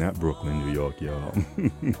York, not Brooklyn, New York, y'all.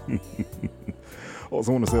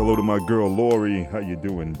 Also want to say hello to my girl, Lori. How you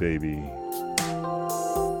doing, baby?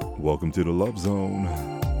 Welcome to the Love Zone.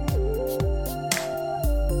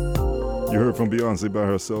 You heard from Beyonce by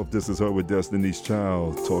herself. This is her with Destiny's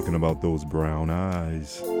Child, talking about those brown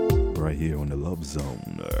eyes. Right here on the Love Zone.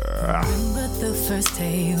 Remember the first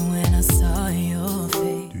day when I saw your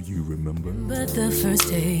face. Do you remember? But the first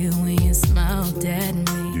day when you smiled at me.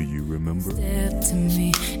 Do you remember? Step to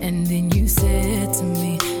me, and then you said to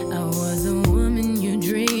me, I was a woman you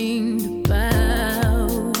dreamed about.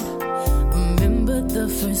 Remember the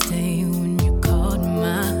first day when you called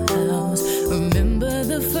my house. Remember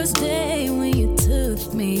the first day when you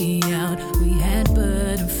took me out. We had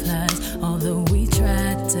butterflies, although we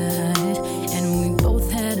tried to hide, and we both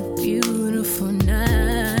had a beautiful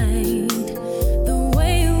night. The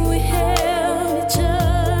way we held each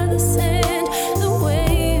other's hand, the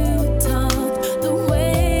way we talked, the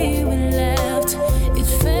way we laughed, it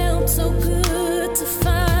felt so good to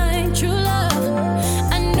find true love.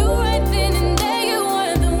 I knew right then and there you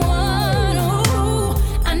were the one. Oh,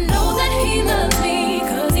 I know that he loves me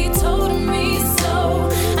 'cause he told me so.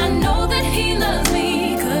 I know that he loves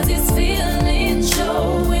me 'cause his feelings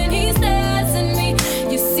show when he stares at me.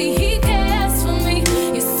 You see he cares for me.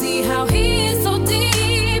 You see how he is so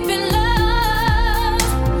deep in love.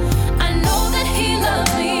 I know that he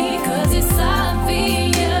loves me 'cause it's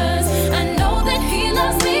obvious. I know that he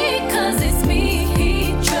loves me 'cause it's me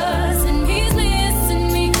he trusts, and he's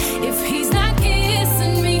missing me if he's not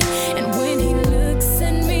kissing me. And when he looks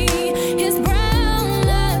at me, his brown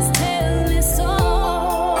eyes tell his soul.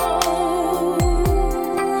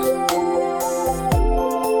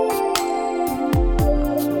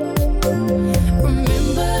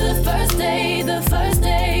 Remember the first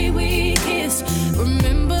day we kissed.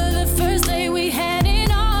 Remember the first day we had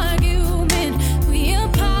an argument. We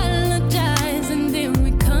apologized and then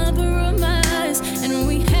we compromised, and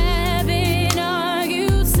we haven't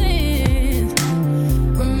argued since.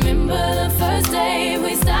 Remember the first day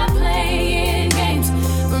we stopped playing games.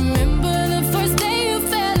 Remember the first day you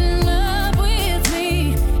fell in love with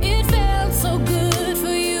me. It felt so good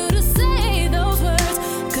for you to say those words,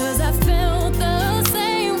 'cause I felt the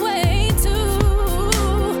same way too.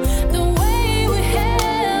 The way we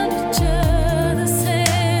held each other's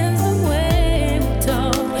hands, the way we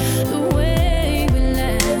talked, the way we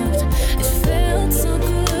laughed, it felt so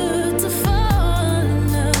good to fall in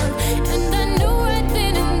love. And I knew right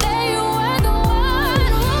then and there you were the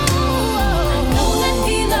one. I know that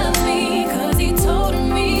he loves me 'cause he told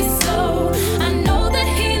me so. I know that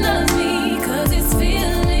he loves me 'cause his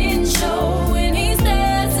feelings show when he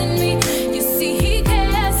stares at me. You see he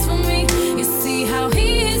cares for me. You see how he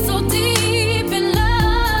is so deep in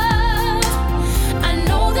love. I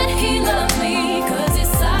know that he loves me 'cause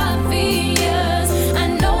it's obvious. I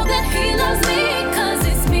know that he loves me 'cause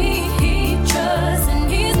it's me he trusts, and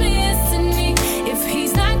he's missing me if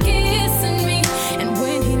he's not kissing me. And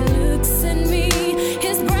when he looks at me,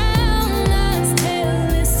 his brown eyes tell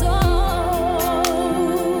his soul.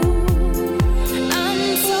 I'm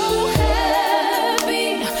so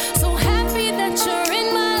happy that you're in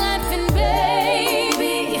my life, and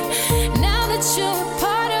baby, now that you're a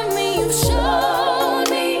part of me, you've shown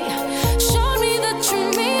me the true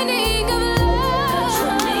meaning of love.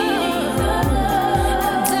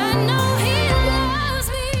 And I know he loves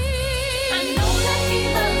me. I know that he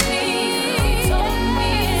loves me. He told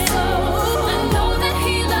me so. I know that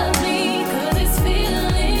he loves me 'cause his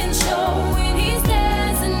feelings show when he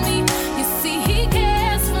stares at me. You see he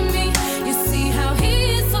cares for me. You see how he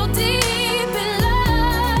is so deep in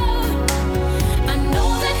love. I know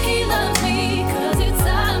that he loves me 'cause it's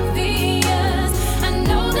obvious. I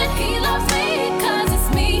know that he loves me 'cause it's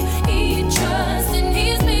me he trusts, and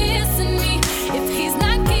he's missing me if he's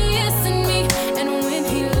not kissing me. And when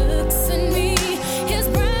he looks at me, his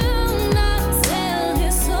brown eyes tell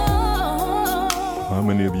his soul. How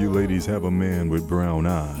many of you ladies have a man with brown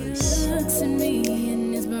eyes? Looks at me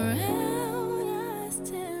and his brown eyes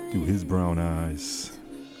tell Do his brown eyes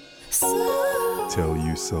so. tell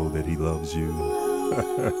you so that he loves you?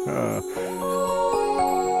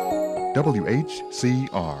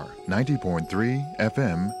 WHCR 90.3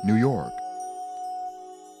 FM, New York.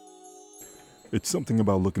 It's something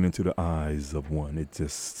about looking into the eyes of one. It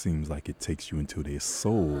just seems like it takes you into their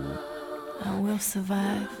soul I will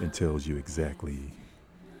survive. and tells you exactly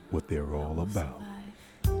what they're all about.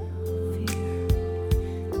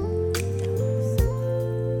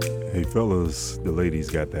 Hey fellas, the ladies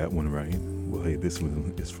got that one right. Well, hey, this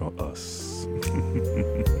one is from us.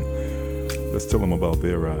 Let's tell them about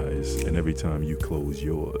their eyes and every time you close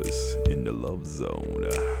yours in the love zone.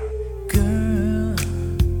 Girl,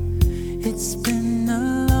 it's been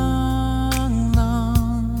a long,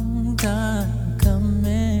 long time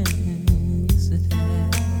coming. Yes, it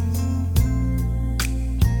has.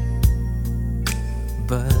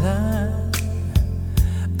 But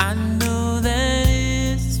I know that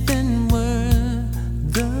it's been worth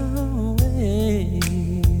the wait.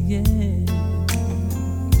 Yeah.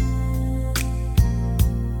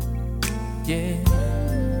 Yeah.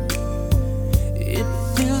 It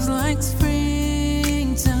feels like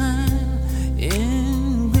springtime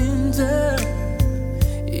in winter.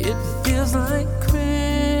 It feels like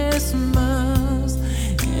Christmas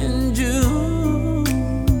in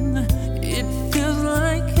June. It feels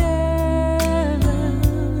like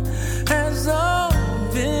heaven has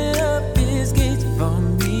opened up its gates for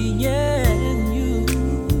me and you.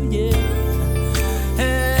 Yeah.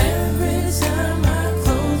 Every time I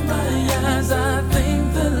close my eyes, I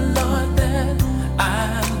thank the Lord that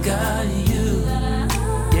I've got you.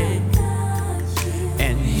 Yeah.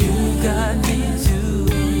 And you got me too.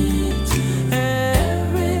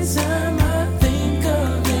 Every time I think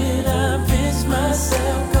of it, I pinch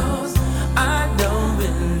myself, 'cause I don't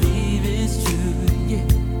believe it's true. Yeah.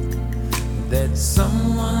 That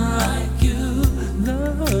someone like you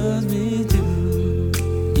loves me too.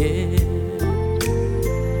 Yeah.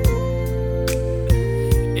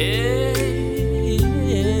 Yeah,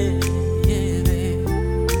 yeah, yeah, babe.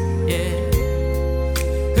 Yeah.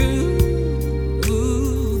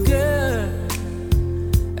 Ooh, girl,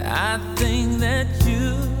 I think that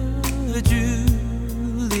you're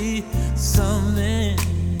truly something.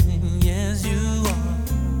 Yes, you are.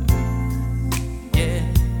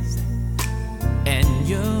 Yes, and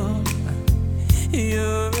you're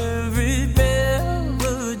every bit of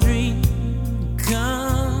a dream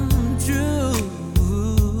come true.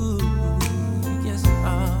 Yes, you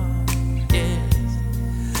are. Yes,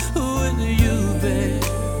 with you, babe,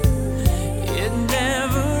 it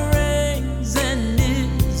never rains, and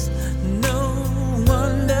it's no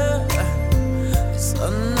wonder the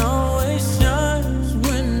sun always shines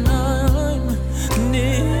when I'm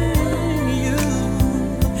near you.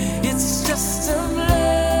 It's just a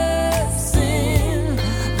blessing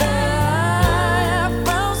that I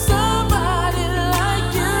found somebody like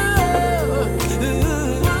you.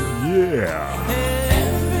 Yeah.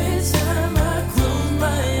 Every time I close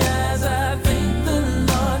my eyes, I thank the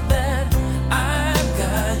Lord that I've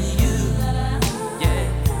got you. Yeah.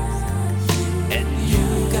 And you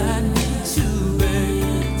got me too,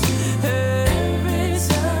 babe. Every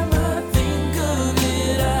time I think of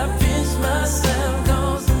it, I pinch myself,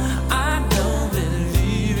 'cause I don't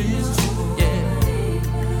believe it's true. Yeah.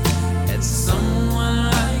 That someone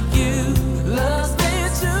like you loves me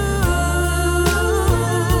too.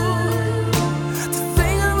 To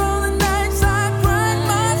think of all the nights I cried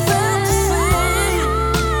myself to sleep.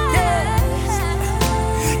 Yes,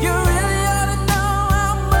 you really ought to know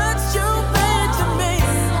how much you meant to me.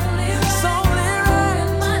 It's only right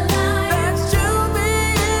that you be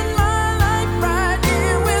in my life right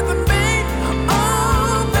here with me.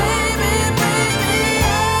 Oh, baby, baby,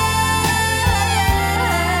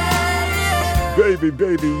 Baby,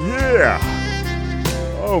 baby, yeah.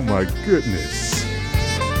 Oh my goodness.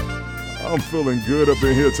 I'm feeling good up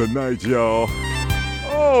in here tonight, y'all.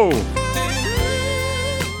 Oh,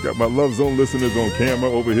 got my Love Zone listeners on camera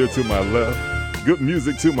over here to my left. Good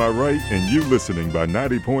music to my right, and you listening by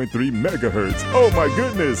 90.3 megahertz. Oh my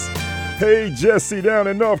goodness. Hey, Jesse down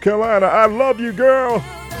in North Carolina. I love you, girl.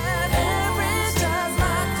 every time I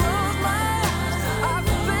close my eyes, I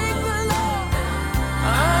thank the Lord I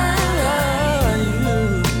love you,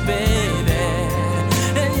 baby,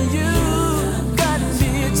 and you got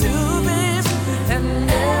me too, babe. And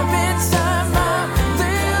every time I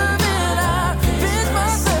think of it, I pinch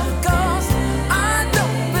myself, 'cause I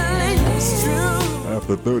don't believe it's true.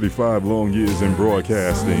 After 35 long years in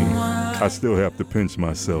broadcasting, I still have to pinch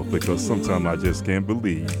myself because sometimes I just can't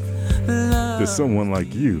believe there's someone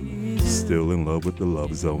like you still in love with the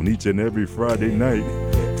Love Zone each and every Friday night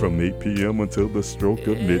from 8 p.m. until the stroke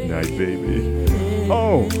of midnight, baby.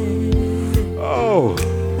 Oh, oh,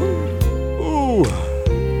 ooh.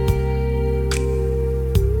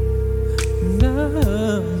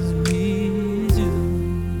 Loves me too.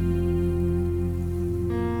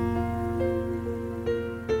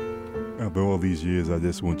 After all these years, I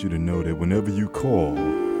just want you to know that whenever you call,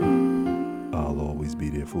 I'll always be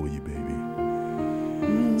there for you, baby.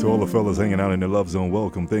 To all the fellas hanging out in the Love Zone,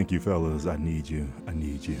 welcome. Thank you, fellas. I need you. I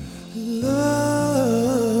need you.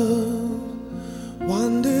 Love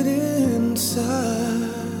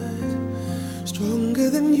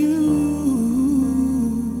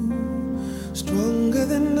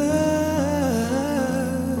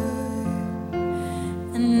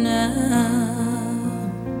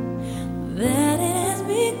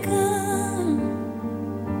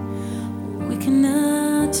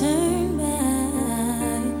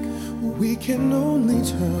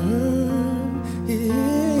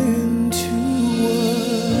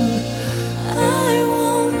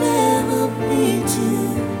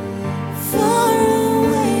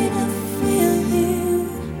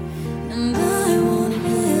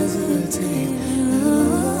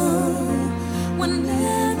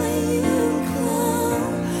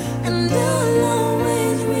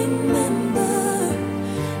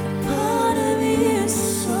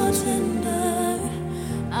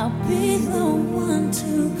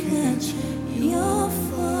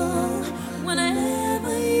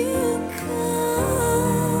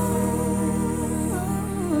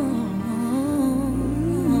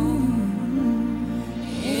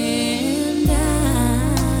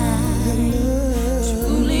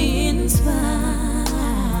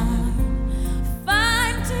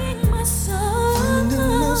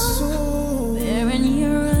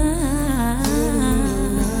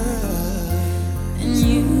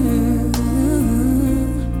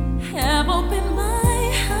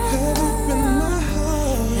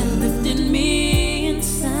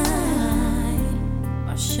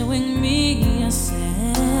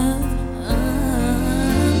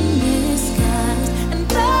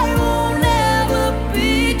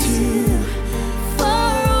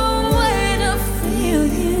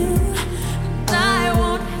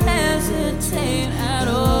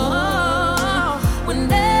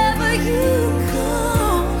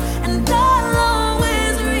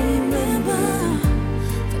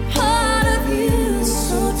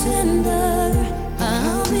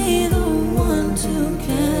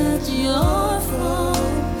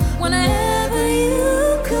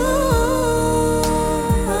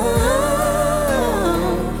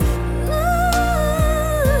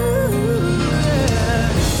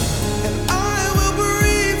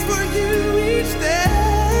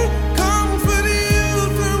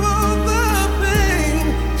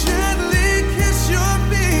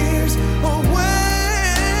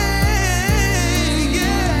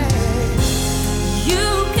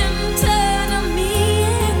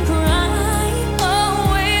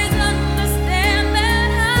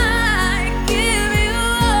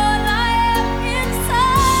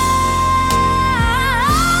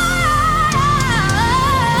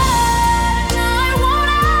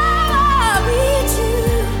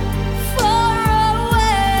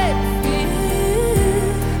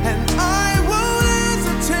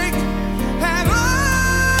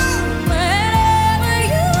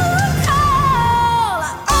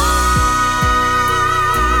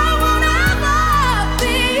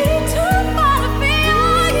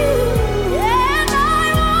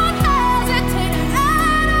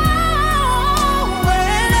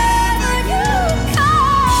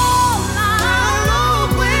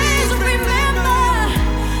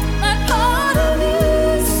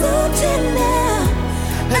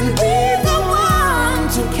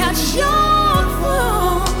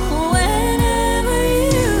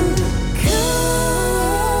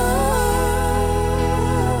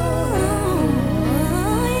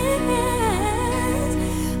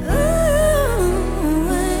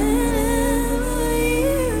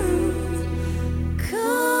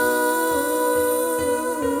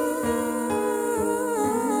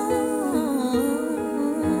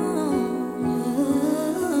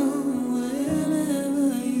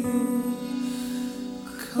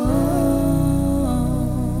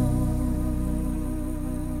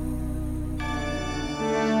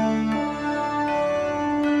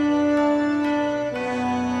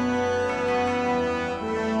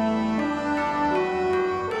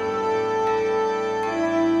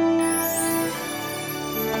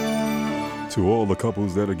To all the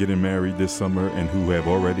couples that are getting married this summer and who have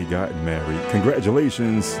already gotten married,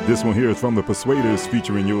 congratulations. This one here is from the Persuaders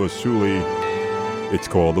featuring yours truly. It's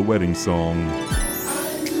called The Wedding Song.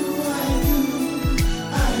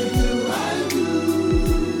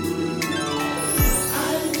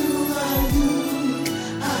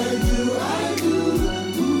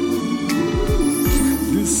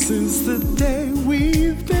 This is the day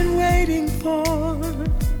we've been waiting for.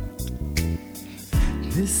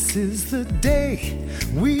 This is the day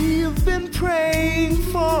we've been praying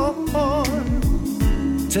for.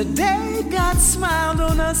 Today God smiled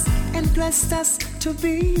on us and blessed us to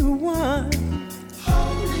be one.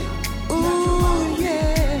 Ooh,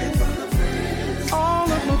 yeah.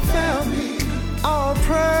 All of my family, our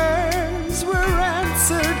prayers were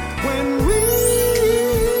answered when we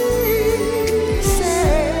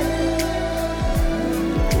said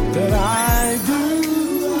that I do.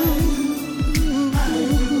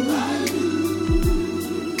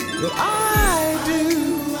 That I do,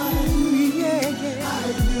 yeah, yeah. I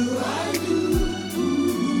do.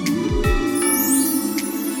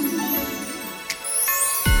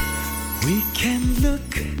 We can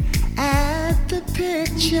look at the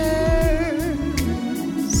pictures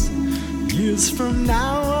years from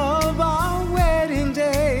now of our wedding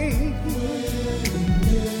day.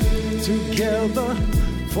 Together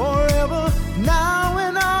forever, now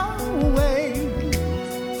and always.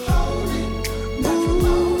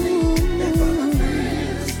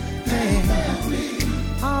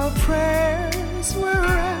 Our prayers were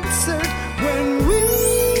answered when we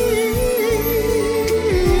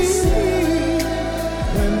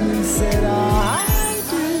said, I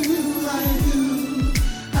do.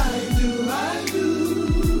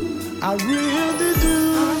 I really do.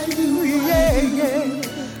 Yeah, yeah.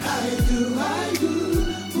 I do.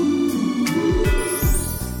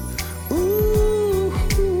 Ooh,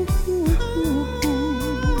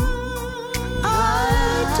 I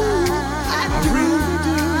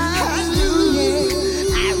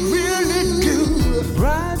do.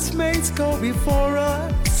 Bridesmaids go before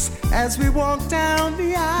us as we walk down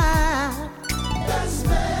the aisle. Best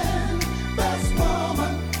man, best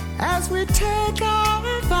woman, as we take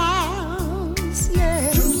our vows.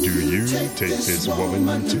 Yeah. Do you take this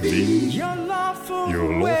woman to be your lawful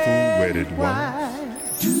wedded wife?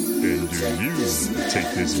 And do you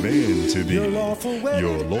take this man to be your lawful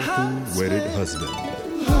wedded husband?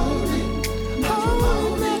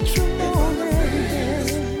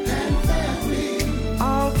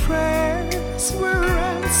 Our prayers were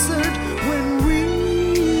answered when we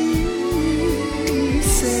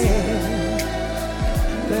said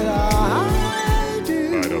that I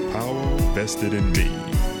do. By the power vested in me,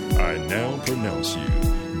 I now pronounce you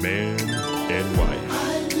man and wife.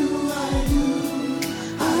 I do.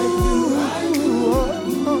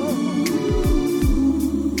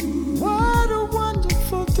 What a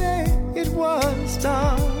wonderful day it was,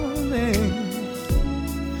 darling.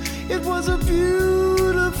 It was a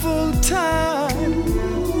beautiful time,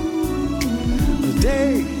 a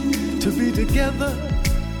day to be together.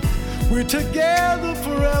 We're together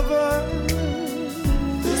forever.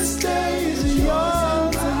 This day is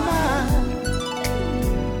yours and mine.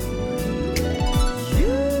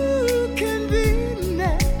 You can be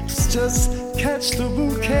next, just catch the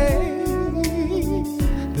bouquet.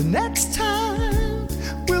 The next time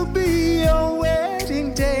will be your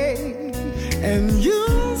wedding day, and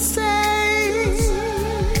you'll say,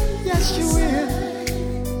 yes you will.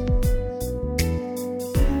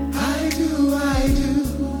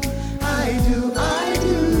 I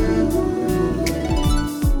do.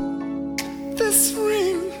 This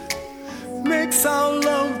ring makes our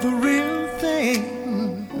love the real thing.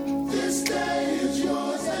 This day is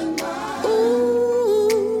yours and mine.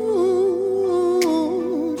 Ooh,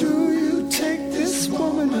 do you take this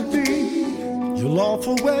woman to be your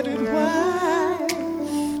lawful wedded wife?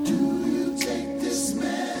 Do you take this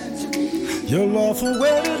man to be your lawful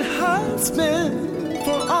wedded husband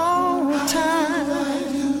for all time?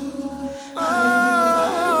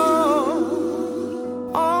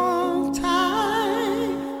 All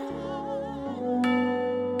time.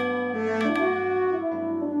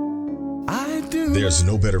 I do. There's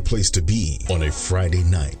no better place to be on a Friday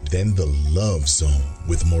night than the Love Zone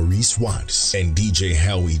with Maurice Watts and DJ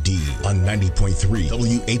Howie D on 90.3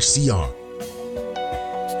 WHCR.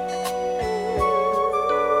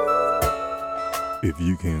 If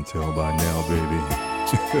you can't tell by now, baby,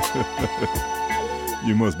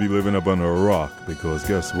 you must be living up under a rock, because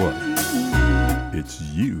guess what? It's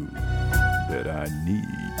you that I need.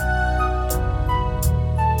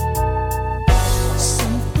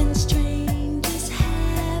 Something strange is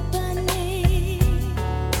happening.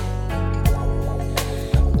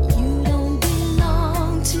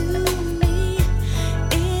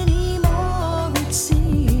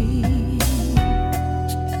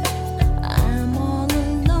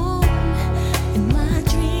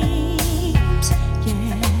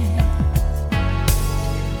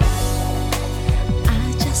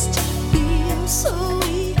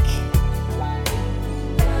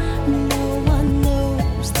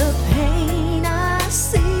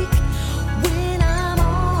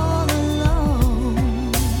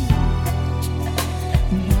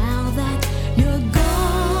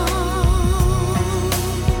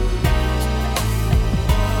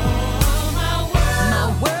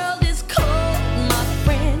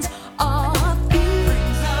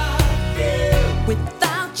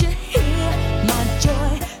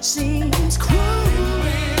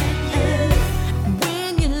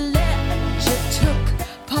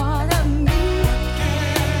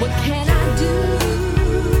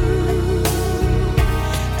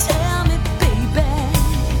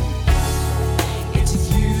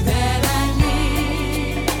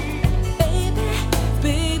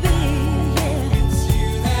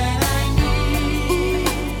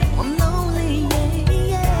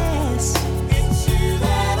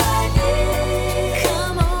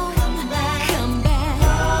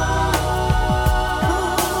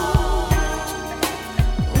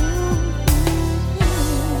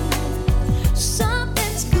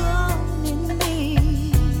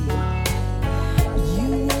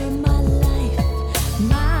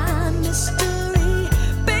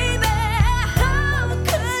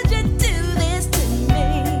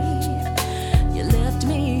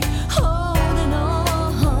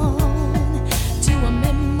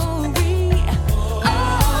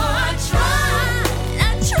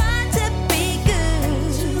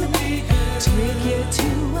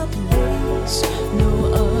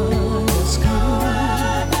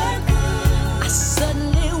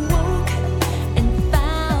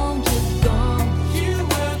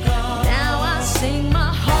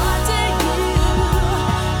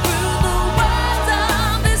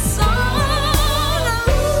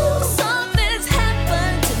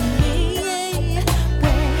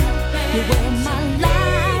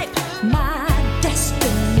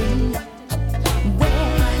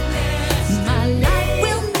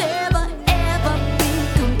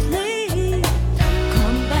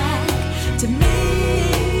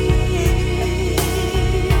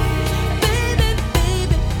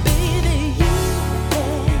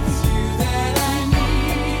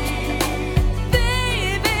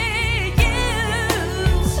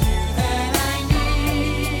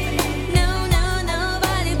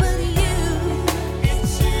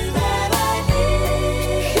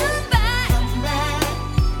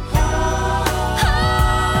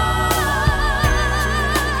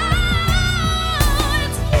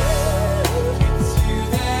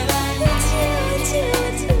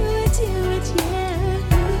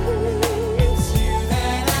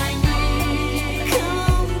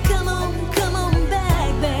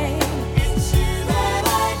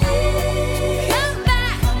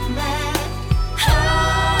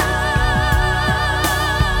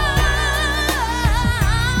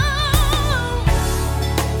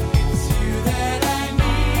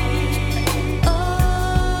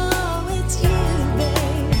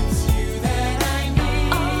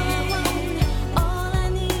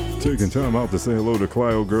 Taking time out to say hello to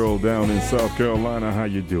Clio Girl down in South Carolina. How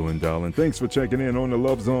you doing, darling? Thanks for checking in on the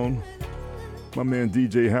Love Zone. My man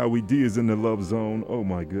DJ Howie D is in the Love Zone. Oh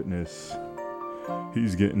my goodness.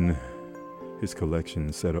 He's getting his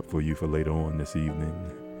collection set up for you for later on this evening.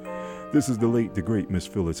 This is the late, the great Miss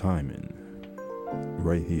Phyllis Hyman,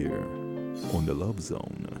 right here on the Love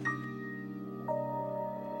Zone.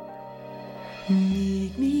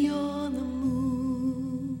 Meet me on the moon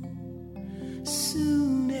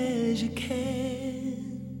soon as you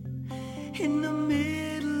can, in the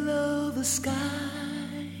middle of the sky,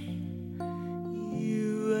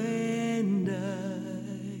 you and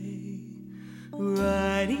I,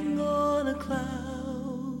 riding on a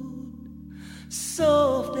cloud,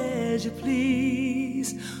 soft as you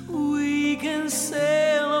please, we can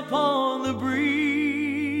sail upon the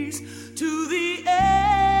breeze to the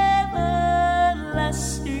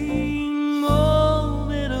everlasting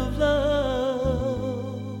moment of love.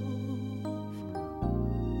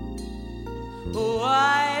 Oh,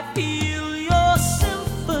 I feel your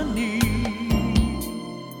symphony,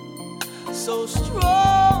 so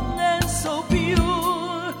strong and so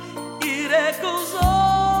pure, it echoes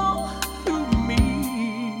all through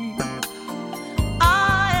me.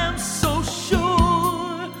 I am so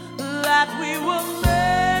sure that we were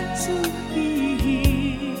meant to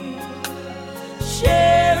be,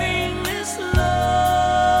 sharing this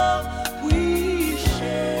love we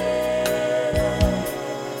share.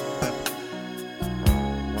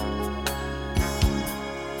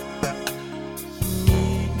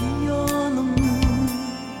 Meet me on the moon,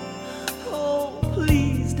 oh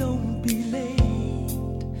please don't be late.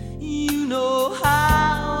 You know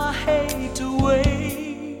how I hate to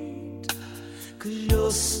wait, 'cause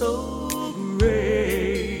you're so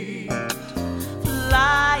great.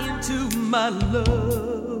 Fly into my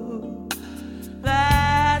love,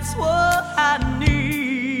 that's what I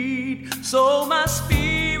need. So my spirit